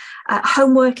pandemic,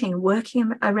 home working and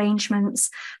working arrangements,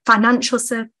 financial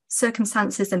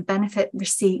circumstances and benefit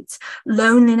receipts,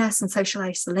 loneliness and social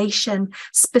isolation,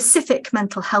 specific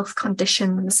mental health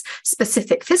conditions,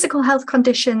 specific physical health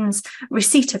conditions,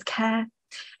 receipt of care,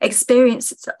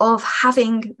 experiences of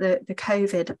having the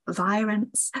COVID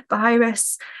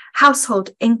virus,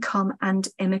 household income and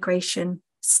immigration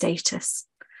status.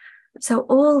 So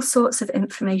all sorts of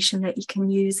information that you can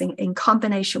use in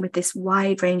combination with this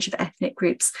wide range of ethnic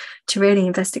groups to really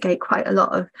investigate quite a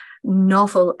lot of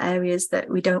novel areas that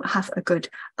we don't have a good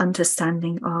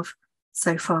understanding of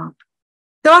so far.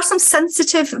 There are some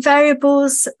sensitive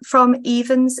variables from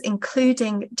EVENS,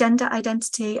 including gender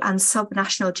identity and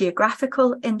subnational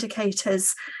geographical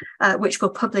indicators, which we'll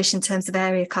publish in terms of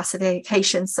area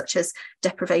classifications such as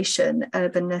deprivation,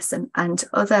 urbanness, and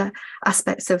other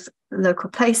aspects of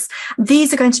local place.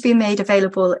 These are going to be made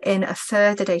available in a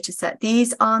further data set.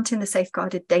 These aren't in the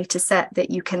safeguarded data set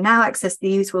that you can now access.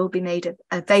 These will be made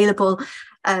available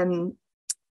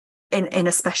in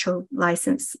a special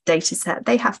license data set.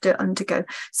 They have to undergo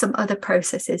some other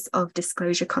processes of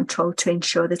disclosure control to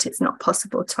ensure that it's not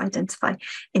possible to identify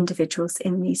individuals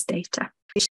in these data.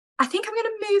 I think I'm going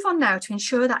to move on now to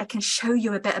ensure that I can show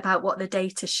you a bit about what the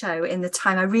data show in the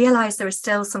time. I realise there are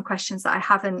still some questions that I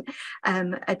haven't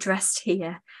addressed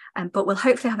here, but we'll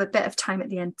hopefully have a bit of time at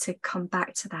the end to come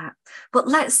back to that. But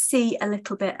let's see a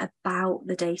little bit about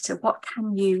the data. What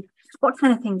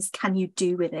kind of things can you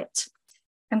do with it?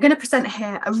 I'm going to present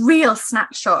here a real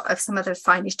snapshot of some of the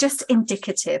findings, just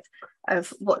indicative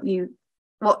of what you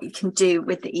can do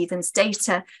with the EVENS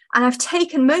data. And I've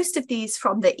taken most of these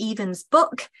from the EVENS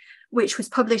book, which was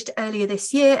published earlier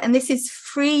this year. And this is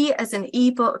free as an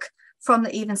ebook from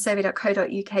the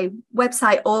evenssurvey.co.uk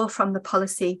website or from the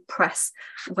Policy Press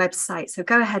website. So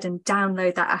go ahead and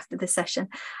download that after the session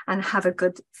and have a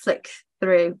good flick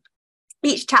through.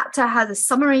 Each chapter has a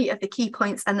summary of the key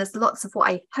points, and there's lots of what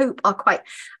I hope are quite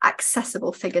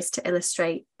accessible figures to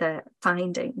illustrate the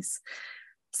findings.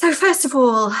 So first of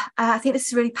all, I think this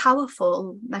is a really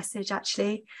powerful message,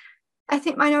 actually.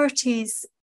 Ethnic minorities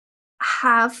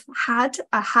have had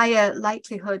a higher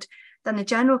likelihood than the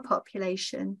general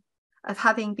population of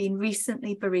having been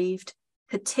recently bereaved,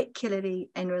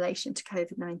 particularly in relation to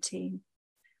COVID-19.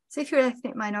 So if you're an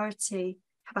ethnic minority,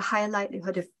 you have a higher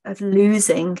likelihood of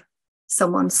losing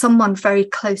someone very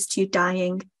close to you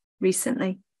dying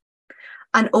recently,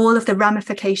 and all of the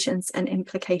ramifications and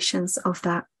implications of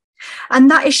that. And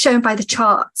that is shown by the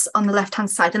charts on the left-hand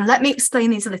side. And let me explain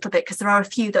these a little bit, because there are a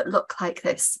few that look like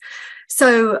this.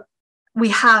 So we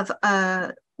have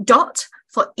a dot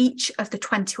for each of the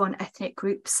 21 ethnic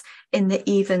groups in the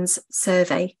EVENS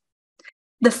survey.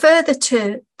 The further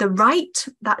to the right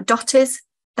that dot is,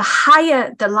 the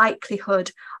higher the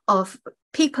likelihood of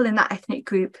people in that ethnic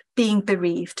group being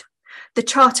bereaved. The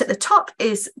chart at the top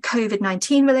is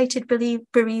COVID-19 related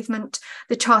bereavement.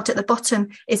 The chart at the bottom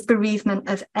is bereavement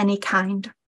of any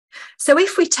kind. So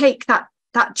if we take that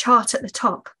chart at the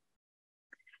top,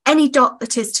 any dot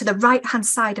that is to the right-hand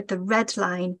side of the red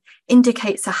line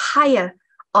indicates a higher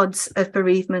odds of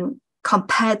bereavement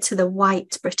compared to the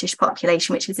white British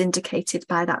population, which is indicated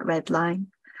by that red line.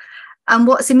 And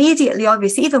what's immediately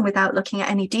obvious, even without looking at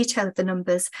any detail of the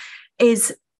numbers,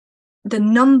 is the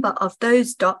number of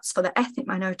those dots for the ethnic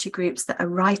minority groups that are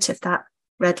right of that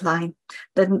red line,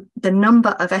 the number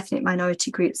of ethnic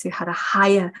minority groups who had a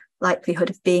higher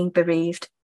likelihood of being bereaved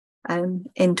in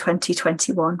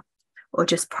 2021, or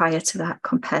just prior to that,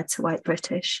 compared to white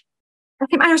British.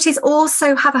 Ethnic minorities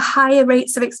also have a higher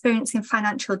rates of experiencing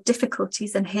financial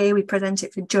difficulties, and here we present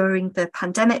it for during the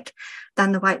pandemic,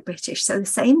 than the white British. So the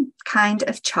same kind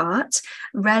of chart.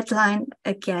 Red line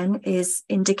again is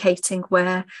indicating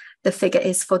where the figure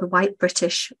is for the white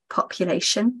British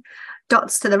population.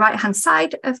 Dots to the right-hand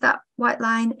side of that white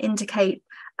line indicate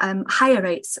higher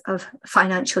rates of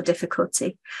financial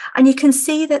difficulty. And you can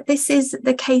see that this is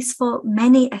the case for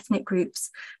many ethnic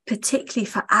groups, particularly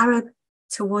for Arab,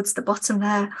 towards the bottom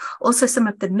there. Also some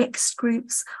of the mixed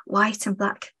groups, white and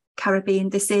black Caribbean.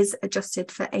 This is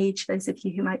adjusted for age. Those of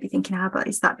you who might be thinking, how about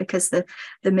is that because the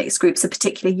mixed groups are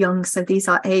particularly young? So these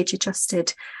are age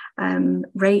adjusted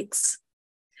rates.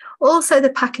 Also the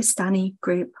Pakistani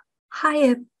group,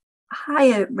 higher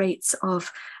rates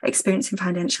of experiencing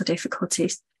financial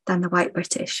difficulties than the white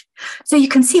British. So you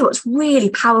can see what's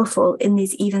really powerful in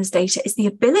these EVENS data is the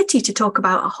ability to talk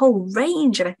about a whole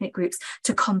range of ethnic groups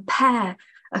to compare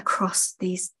across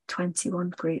these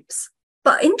 21 groups.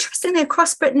 But interestingly,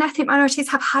 across Britain, ethnic minorities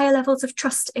have higher levels of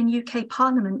trust in UK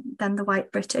Parliament than the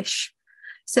white British.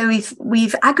 So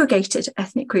we've aggregated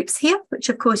ethnic groups here, which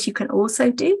of course you can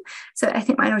also do. So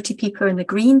ethnic minority people are in the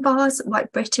green bars,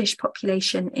 white British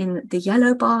population in the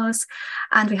yellow bars,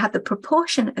 and we have the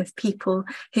proportion of people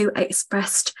who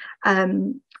expressed a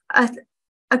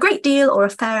great deal or a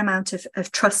fair amount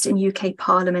of trust in UK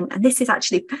Parliament. And this is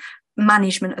actually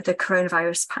management of the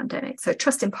coronavirus pandemic. So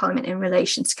trust in Parliament in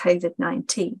relation to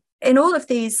COVID-19. In all of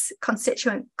these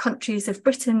constituent countries of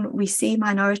Britain, we see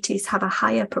minorities have a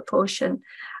higher proportion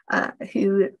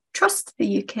who trust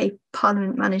the UK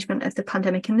Parliament management of the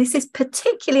pandemic. And this is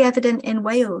particularly evident in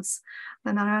Wales,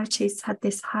 where minorities had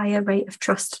this higher rate of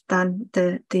trust than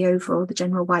the overall, the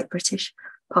general white British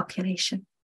population.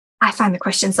 I find the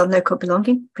questions on local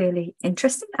belonging really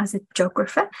interesting as a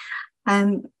geographer.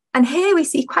 And here we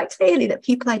see quite clearly that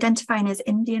people identifying as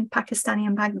Indian, Pakistani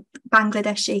and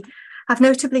Bangladeshi have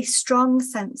notably strong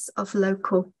sense of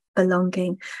local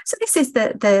belonging. So this is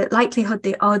the likelihood,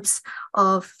 the odds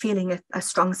of feeling a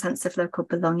strong sense of local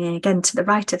belonging. Again, to the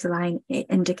right of the line, it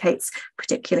indicates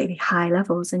particularly high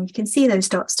levels. And you can see those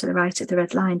dots to the right of the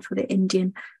red line for the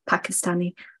Indian,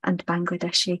 Pakistani and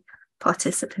Bangladeshi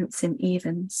participants in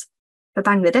EVENS. For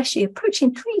Bangladeshi,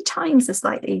 approaching 3 times as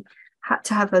likely had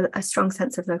to have a strong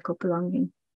sense of local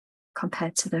belonging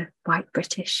compared to the white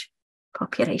British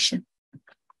population.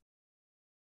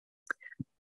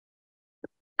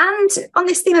 And on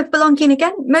this theme of belonging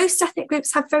again, most ethnic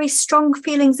groups have very strong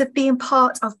feelings of being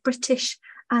part of British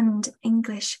and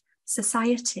English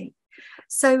society.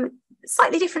 So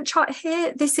slightly different chart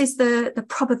here. This is the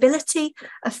probability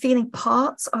of feeling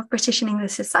part of British and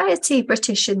English society,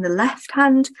 British in the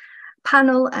left-hand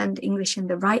panel and English in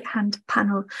the right-hand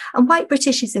panel. And white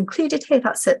British is included here.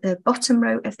 That's at the bottom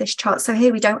row of this chart. So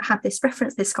here we don't have this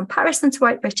reference, this comparison to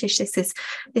white British. This is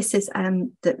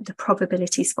the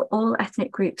probabilities for all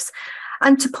ethnic groups.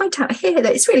 And to point out here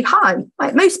that it's really high.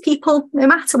 Like most people, no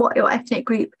matter what your ethnic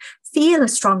group, feel a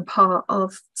strong part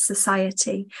of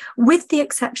society, with the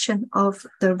exception of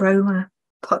the Roma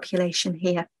population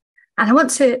here. And I want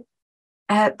to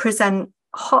present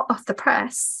hot off the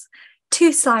press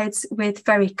 2 slides with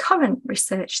very current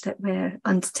research that we're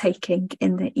undertaking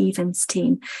in the EVENS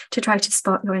team to try to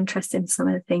spark your interest in some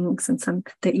of the things and some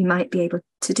that you might be able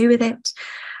to do with it.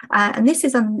 And this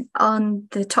is on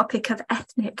the topic of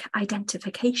ethnic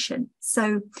identification.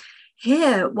 So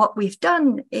here, what we've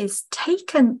done is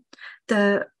taken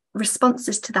the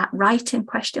responses to that write-in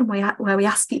question where we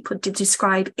ask people to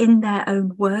describe in their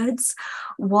own words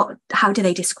how do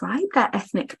they describe their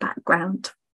ethnic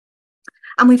background.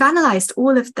 And we've analysed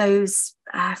all of those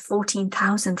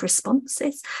 14,000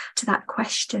 responses to that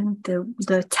question,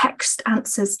 the text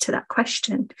answers to that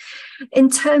question, in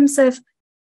terms of,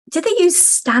 did they use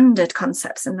standard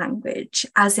concepts and language,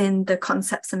 as in the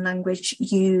concepts and language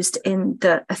used in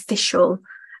the official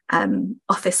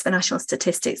Office for National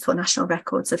Statistics or National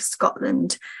Records of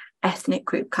Scotland ethnic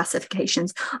group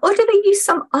classifications, or do they use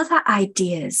some other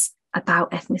ideas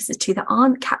about ethnicity that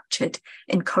aren't captured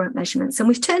in current measurements? And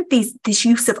we've turned this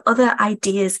use of other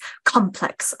ideas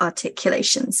complex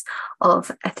articulations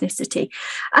of ethnicity.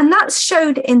 And that's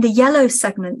showed in the yellow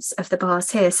segments of the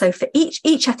bars here. So for each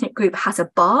ethnic group has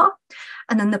a bar,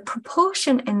 and then the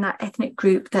proportion in that ethnic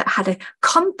group that had a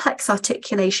complex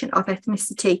articulation of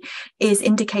ethnicity is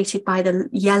indicated by the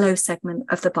yellow segment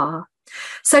of the bar.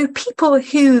 So people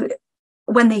who,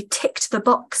 when they ticked the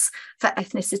box for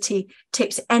ethnicity,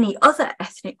 ticked any other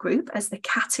ethnic group as the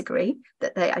category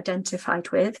that they identified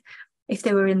with, if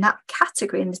they were in that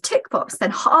category in the tick box,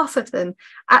 then half of them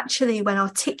actually, when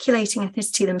articulating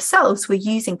ethnicity themselves, were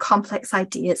using complex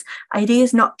ideas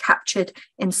not captured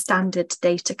in standard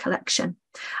data collection.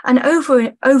 And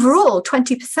overall,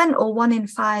 20% or 1 in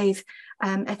 5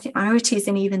 ethnic minorities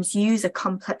in EVENS use a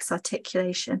complex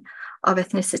articulation of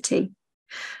ethnicity.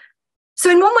 So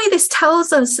in one way, this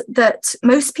tells us that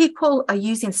most people are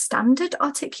using standard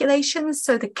articulations.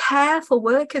 So the careful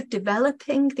work of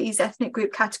developing these ethnic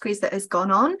group categories that has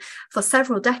gone on for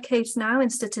several decades now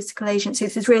in statistical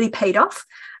agencies has really paid off.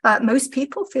 Most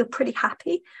people feel pretty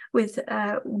happy with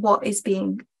what is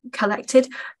being collected.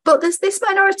 But there's this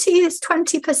minority, this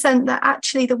 20%, that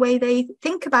actually the way they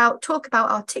think about, talk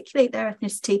about, articulate their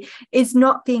ethnicity is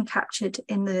not being captured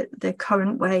in the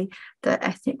current way that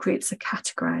ethnic groups are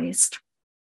categorized.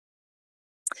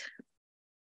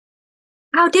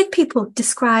 How did people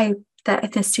describe their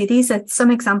ethnicity? These are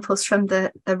some examples from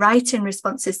the write-in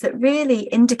responses that really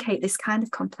indicate this kind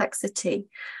of complexity.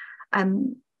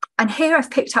 And here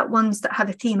I've picked out ones that have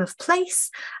a theme of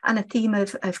place and a theme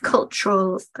of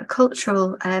cultural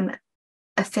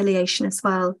affiliation as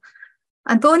well.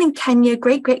 I'm born in Kenya,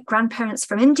 great-great-grandparents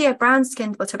from India,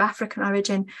 brown-skinned but of African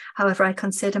origin. However, I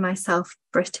consider myself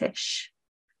British.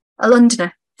 A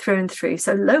Londoner through and through,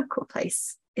 so local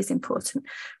place is important.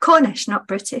 Cornish, not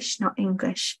British, not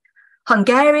English.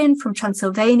 Hungarian from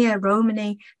Transylvania,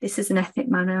 Romani. This is an ethnic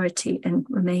minority in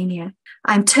Romania.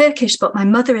 I'm Turkish, but my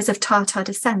mother is of Tatar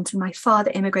descent, and my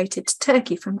father immigrated to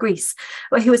Turkey from Greece,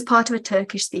 where he was part of a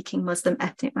Turkish-speaking Muslim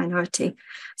ethnic minority.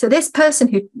 So this person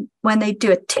who, when they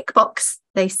do a tick box,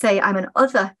 they say, I'm an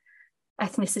other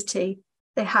ethnicity.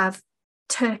 They have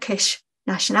Turkish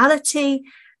nationality.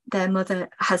 Their mother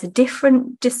has a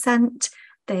different descent.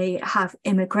 They have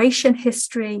immigration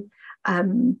history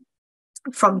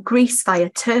from Greece via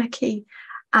Turkey.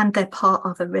 and they're part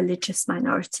of a religious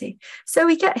minority. So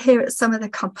we get here at some of the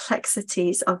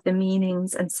complexities of the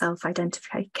meanings and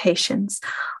self-identifications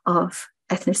of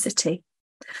ethnicity.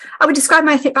 I would describe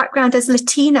my ethnic background as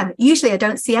Latina. Usually I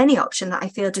don't see any option that I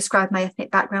feel describe my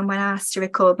ethnic background when asked to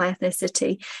record my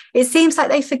ethnicity. It seems like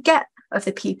they forget of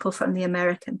the people from the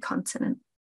American continent.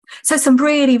 So some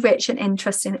really rich and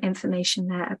interesting information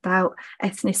there about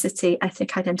ethnicity,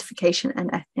 ethnic identification and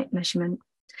ethnic measurement.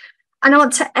 And I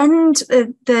want to end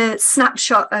the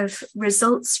snapshot of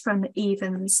results from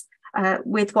EVENS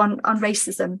with one on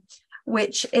racism,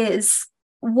 which is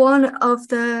one of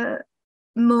the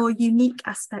more unique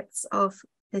aspects of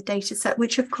the data set,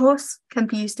 which of course can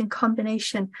be used in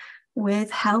combination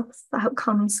with health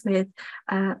outcomes, with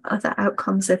other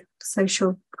outcomes of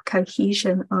social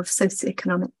cohesion, of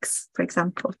socioeconomics, for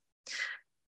example.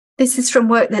 This is from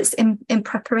work that's in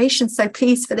preparation, so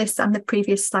please, for this and the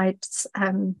previous slides,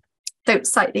 don't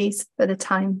cite these for the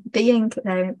time being,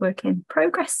 they're work in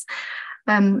progress.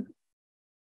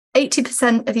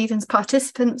 80% of EVENS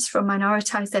participants from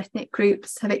minoritized ethnic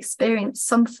groups have experienced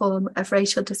some form of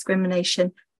racial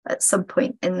discrimination at some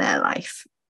point in their life.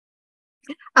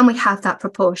 And we have that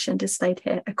proportion displayed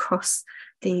here across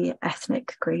the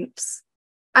ethnic groups.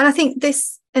 And I think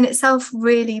this in itself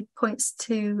really points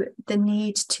to the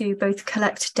need to both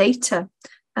collect data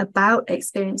about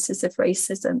experiences of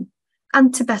racism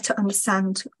and to better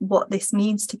understand what this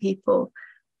means to people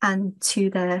and to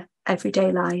their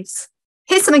everyday lives.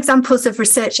 Here's some examples of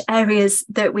research areas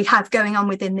that we have going on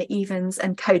within the EVENS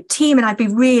and Code team, and I'd be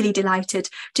really delighted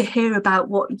to hear about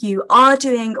what you are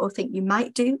doing or think you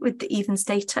might do with the EVENS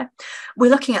data.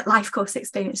 We're looking at life course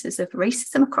experiences of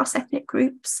racism across ethnic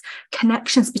groups,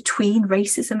 connections between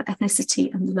racism,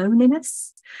 ethnicity and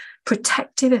loneliness,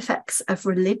 protective effects of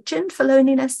religion for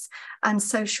loneliness and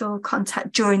social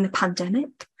contact during the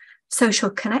pandemic, social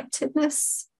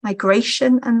connectedness,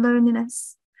 migration and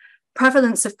loneliness,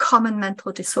 prevalence of common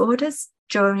mental disorders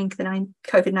during the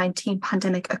COVID-19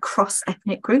 pandemic across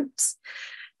ethnic groups,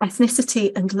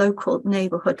 ethnicity and local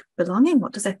neighbourhood belonging.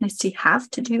 What does ethnicity have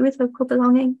to do with local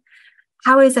belonging?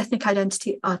 How is ethnic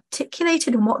identity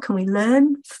articulated and what can we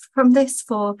learn from this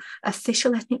for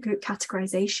official ethnic group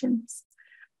categorizations?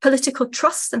 Political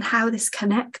trust and how this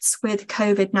connects with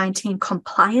COVID-19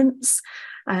 compliance.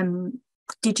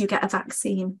 Did you get a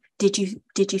vaccine? Did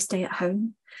you stay at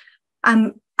home?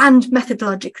 And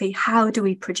methodologically, how do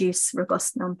we produce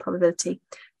robust non-probability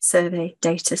survey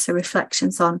data? So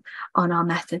reflections on our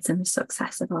methods and the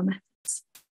success of our methods.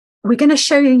 We're going to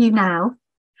show you now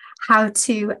how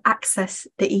to access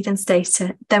the EVENS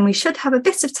data. Then we should have a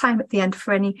bit of time at the end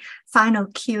for any final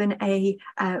Q&A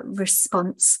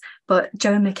response, but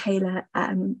Jo and Michaela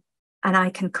and I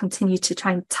can continue to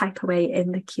try and type away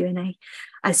in the Q&A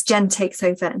as Jen takes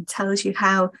over and tells you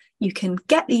how you can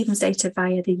get the EVENS data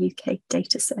via the UK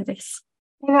data service.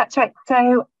 Yeah, that's right.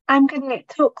 So I'm going to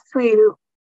talk through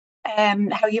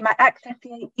how you might access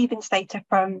the EVENS data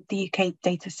from the UK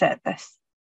data service.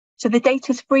 So the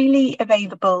data is freely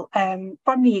available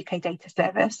from the UK data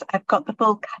service. I've got the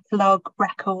full catalogue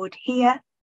record here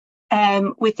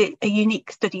with a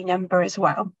unique study number as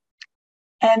well.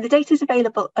 The data is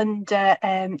available under,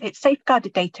 it's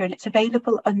safeguarded data, and it's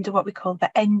available under what we call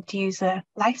the end user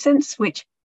license, which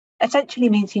essentially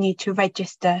means you need to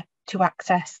register to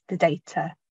access the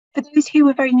data. For those who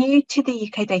are very new to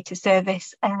the UK data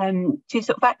service, to sort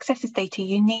of access this data,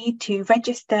 you need to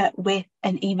register with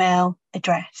an email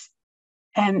address.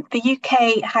 For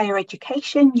UK higher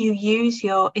education, you use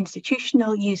your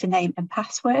institutional username and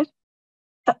password.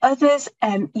 For others,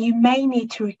 you may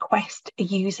need to request a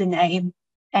username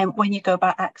when you go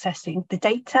about accessing the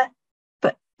data,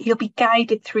 but you'll be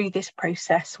guided through this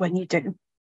process when you do.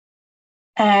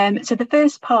 So the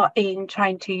first part in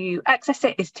trying to access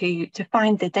it is to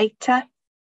find the data.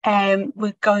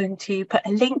 We're going to put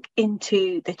a link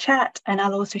into the chat, and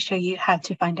I'll also show you how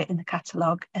to find it in the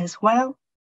catalogue as well.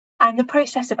 And the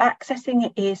process of accessing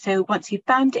it is, so once you've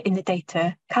found it in the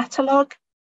data catalogue,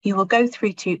 you will go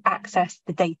through to access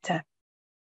the data.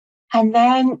 And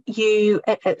then you,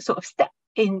 sort of step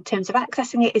in terms of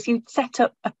accessing it, is you set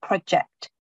up a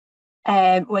project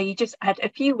where you just add a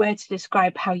few words to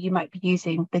describe how you might be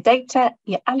using the data.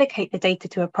 You allocate the data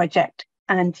to a project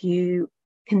and you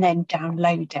can then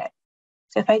download it.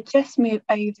 So if I just move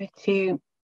over to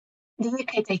the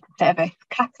UK data service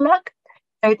catalogue,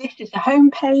 so this is the home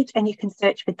page and you can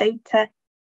search for data.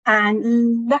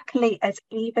 And luckily, as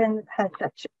EVENS has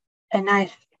such a nice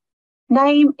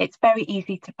name, it's very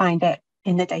easy to find it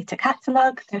in the data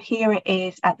catalogue. So here it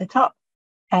is at the top,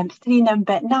 study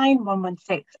number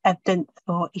 9116, evidence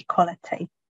for equality.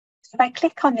 So if I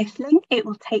click on this link, it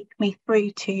will take me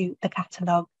through to the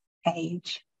catalogue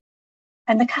page.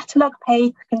 And the catalogue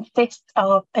page consists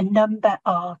of a number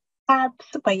of tabs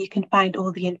where you can find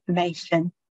all the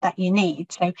information that you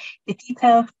need. So the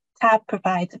details tab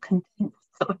provides a condensed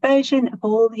sort of version of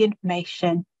all the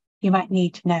information you might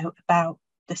need to know about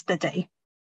the study.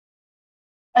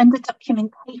 Under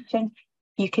documentation,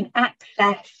 you can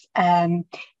access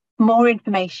more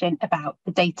information about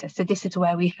the data. So this is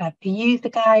where we have the user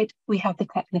guide, we have the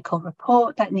technical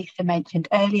report that Nissa mentioned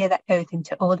earlier that goes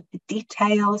into all of the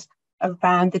details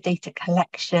around the data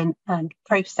collection and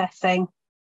processing.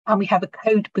 And we have a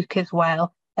code book as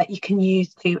well that you can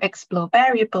use to explore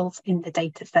variables in the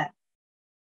data set.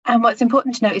 And what's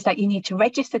important to note is that you need to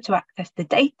register to access the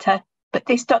data, but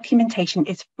this documentation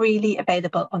is freely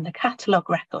available on the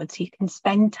catalogue record. So you can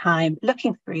spend time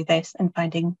looking through this and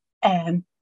finding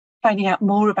out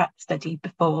more about the study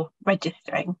before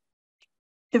registering.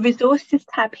 The resources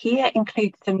tab here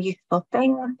includes some useful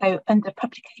things. So under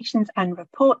publications and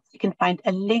reports, you can find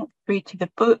a link through to the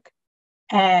book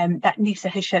that Nissa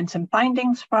has shown some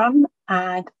findings from,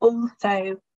 and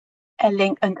also a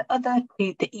link under other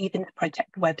to the EVENS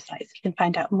project website. So you can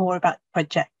find out more about the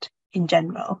project in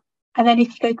general. And then if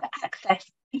you go to access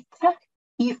data,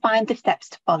 you find the steps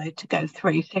to follow to go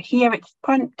through. So here it's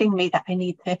prompting me that I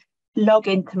need to log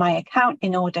into my account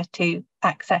in order to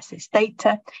access this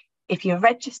data. If you're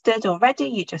registered already,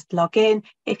 you just log in.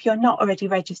 If you're not already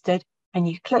registered and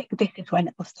you click, this is when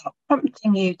it will start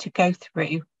prompting you to go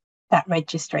through that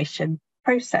registration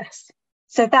process.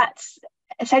 So that's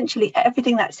essentially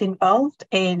everything that's involved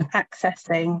in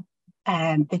accessing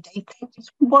the data.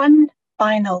 Just one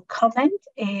final comment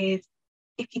is,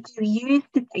 if you do use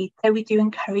the data, we do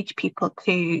encourage people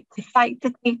to cite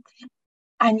the data,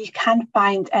 and you can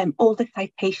find all the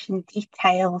citation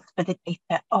details for the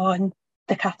data on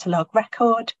the catalogue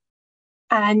record.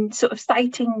 And sort of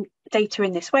citing data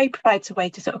in this way provides a way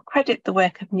to sort of credit the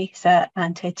work of Nissa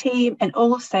and her team, and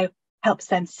also helps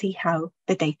them see how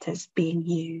the data is being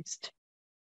used.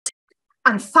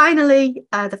 And finally,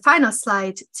 the final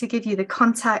slide to give you the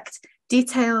contact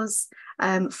details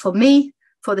for me,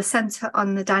 for the Centre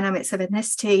on the Dynamics of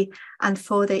Ethnicity, and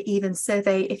for the EVENS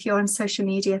survey. If you're on social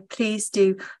media, please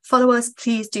do follow us.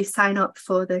 Please do sign up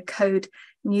for the code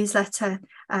newsletter.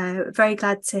 Very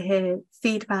glad to hear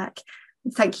feedback.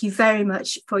 Thank you very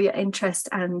much for your interest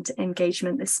and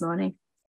engagement this morning.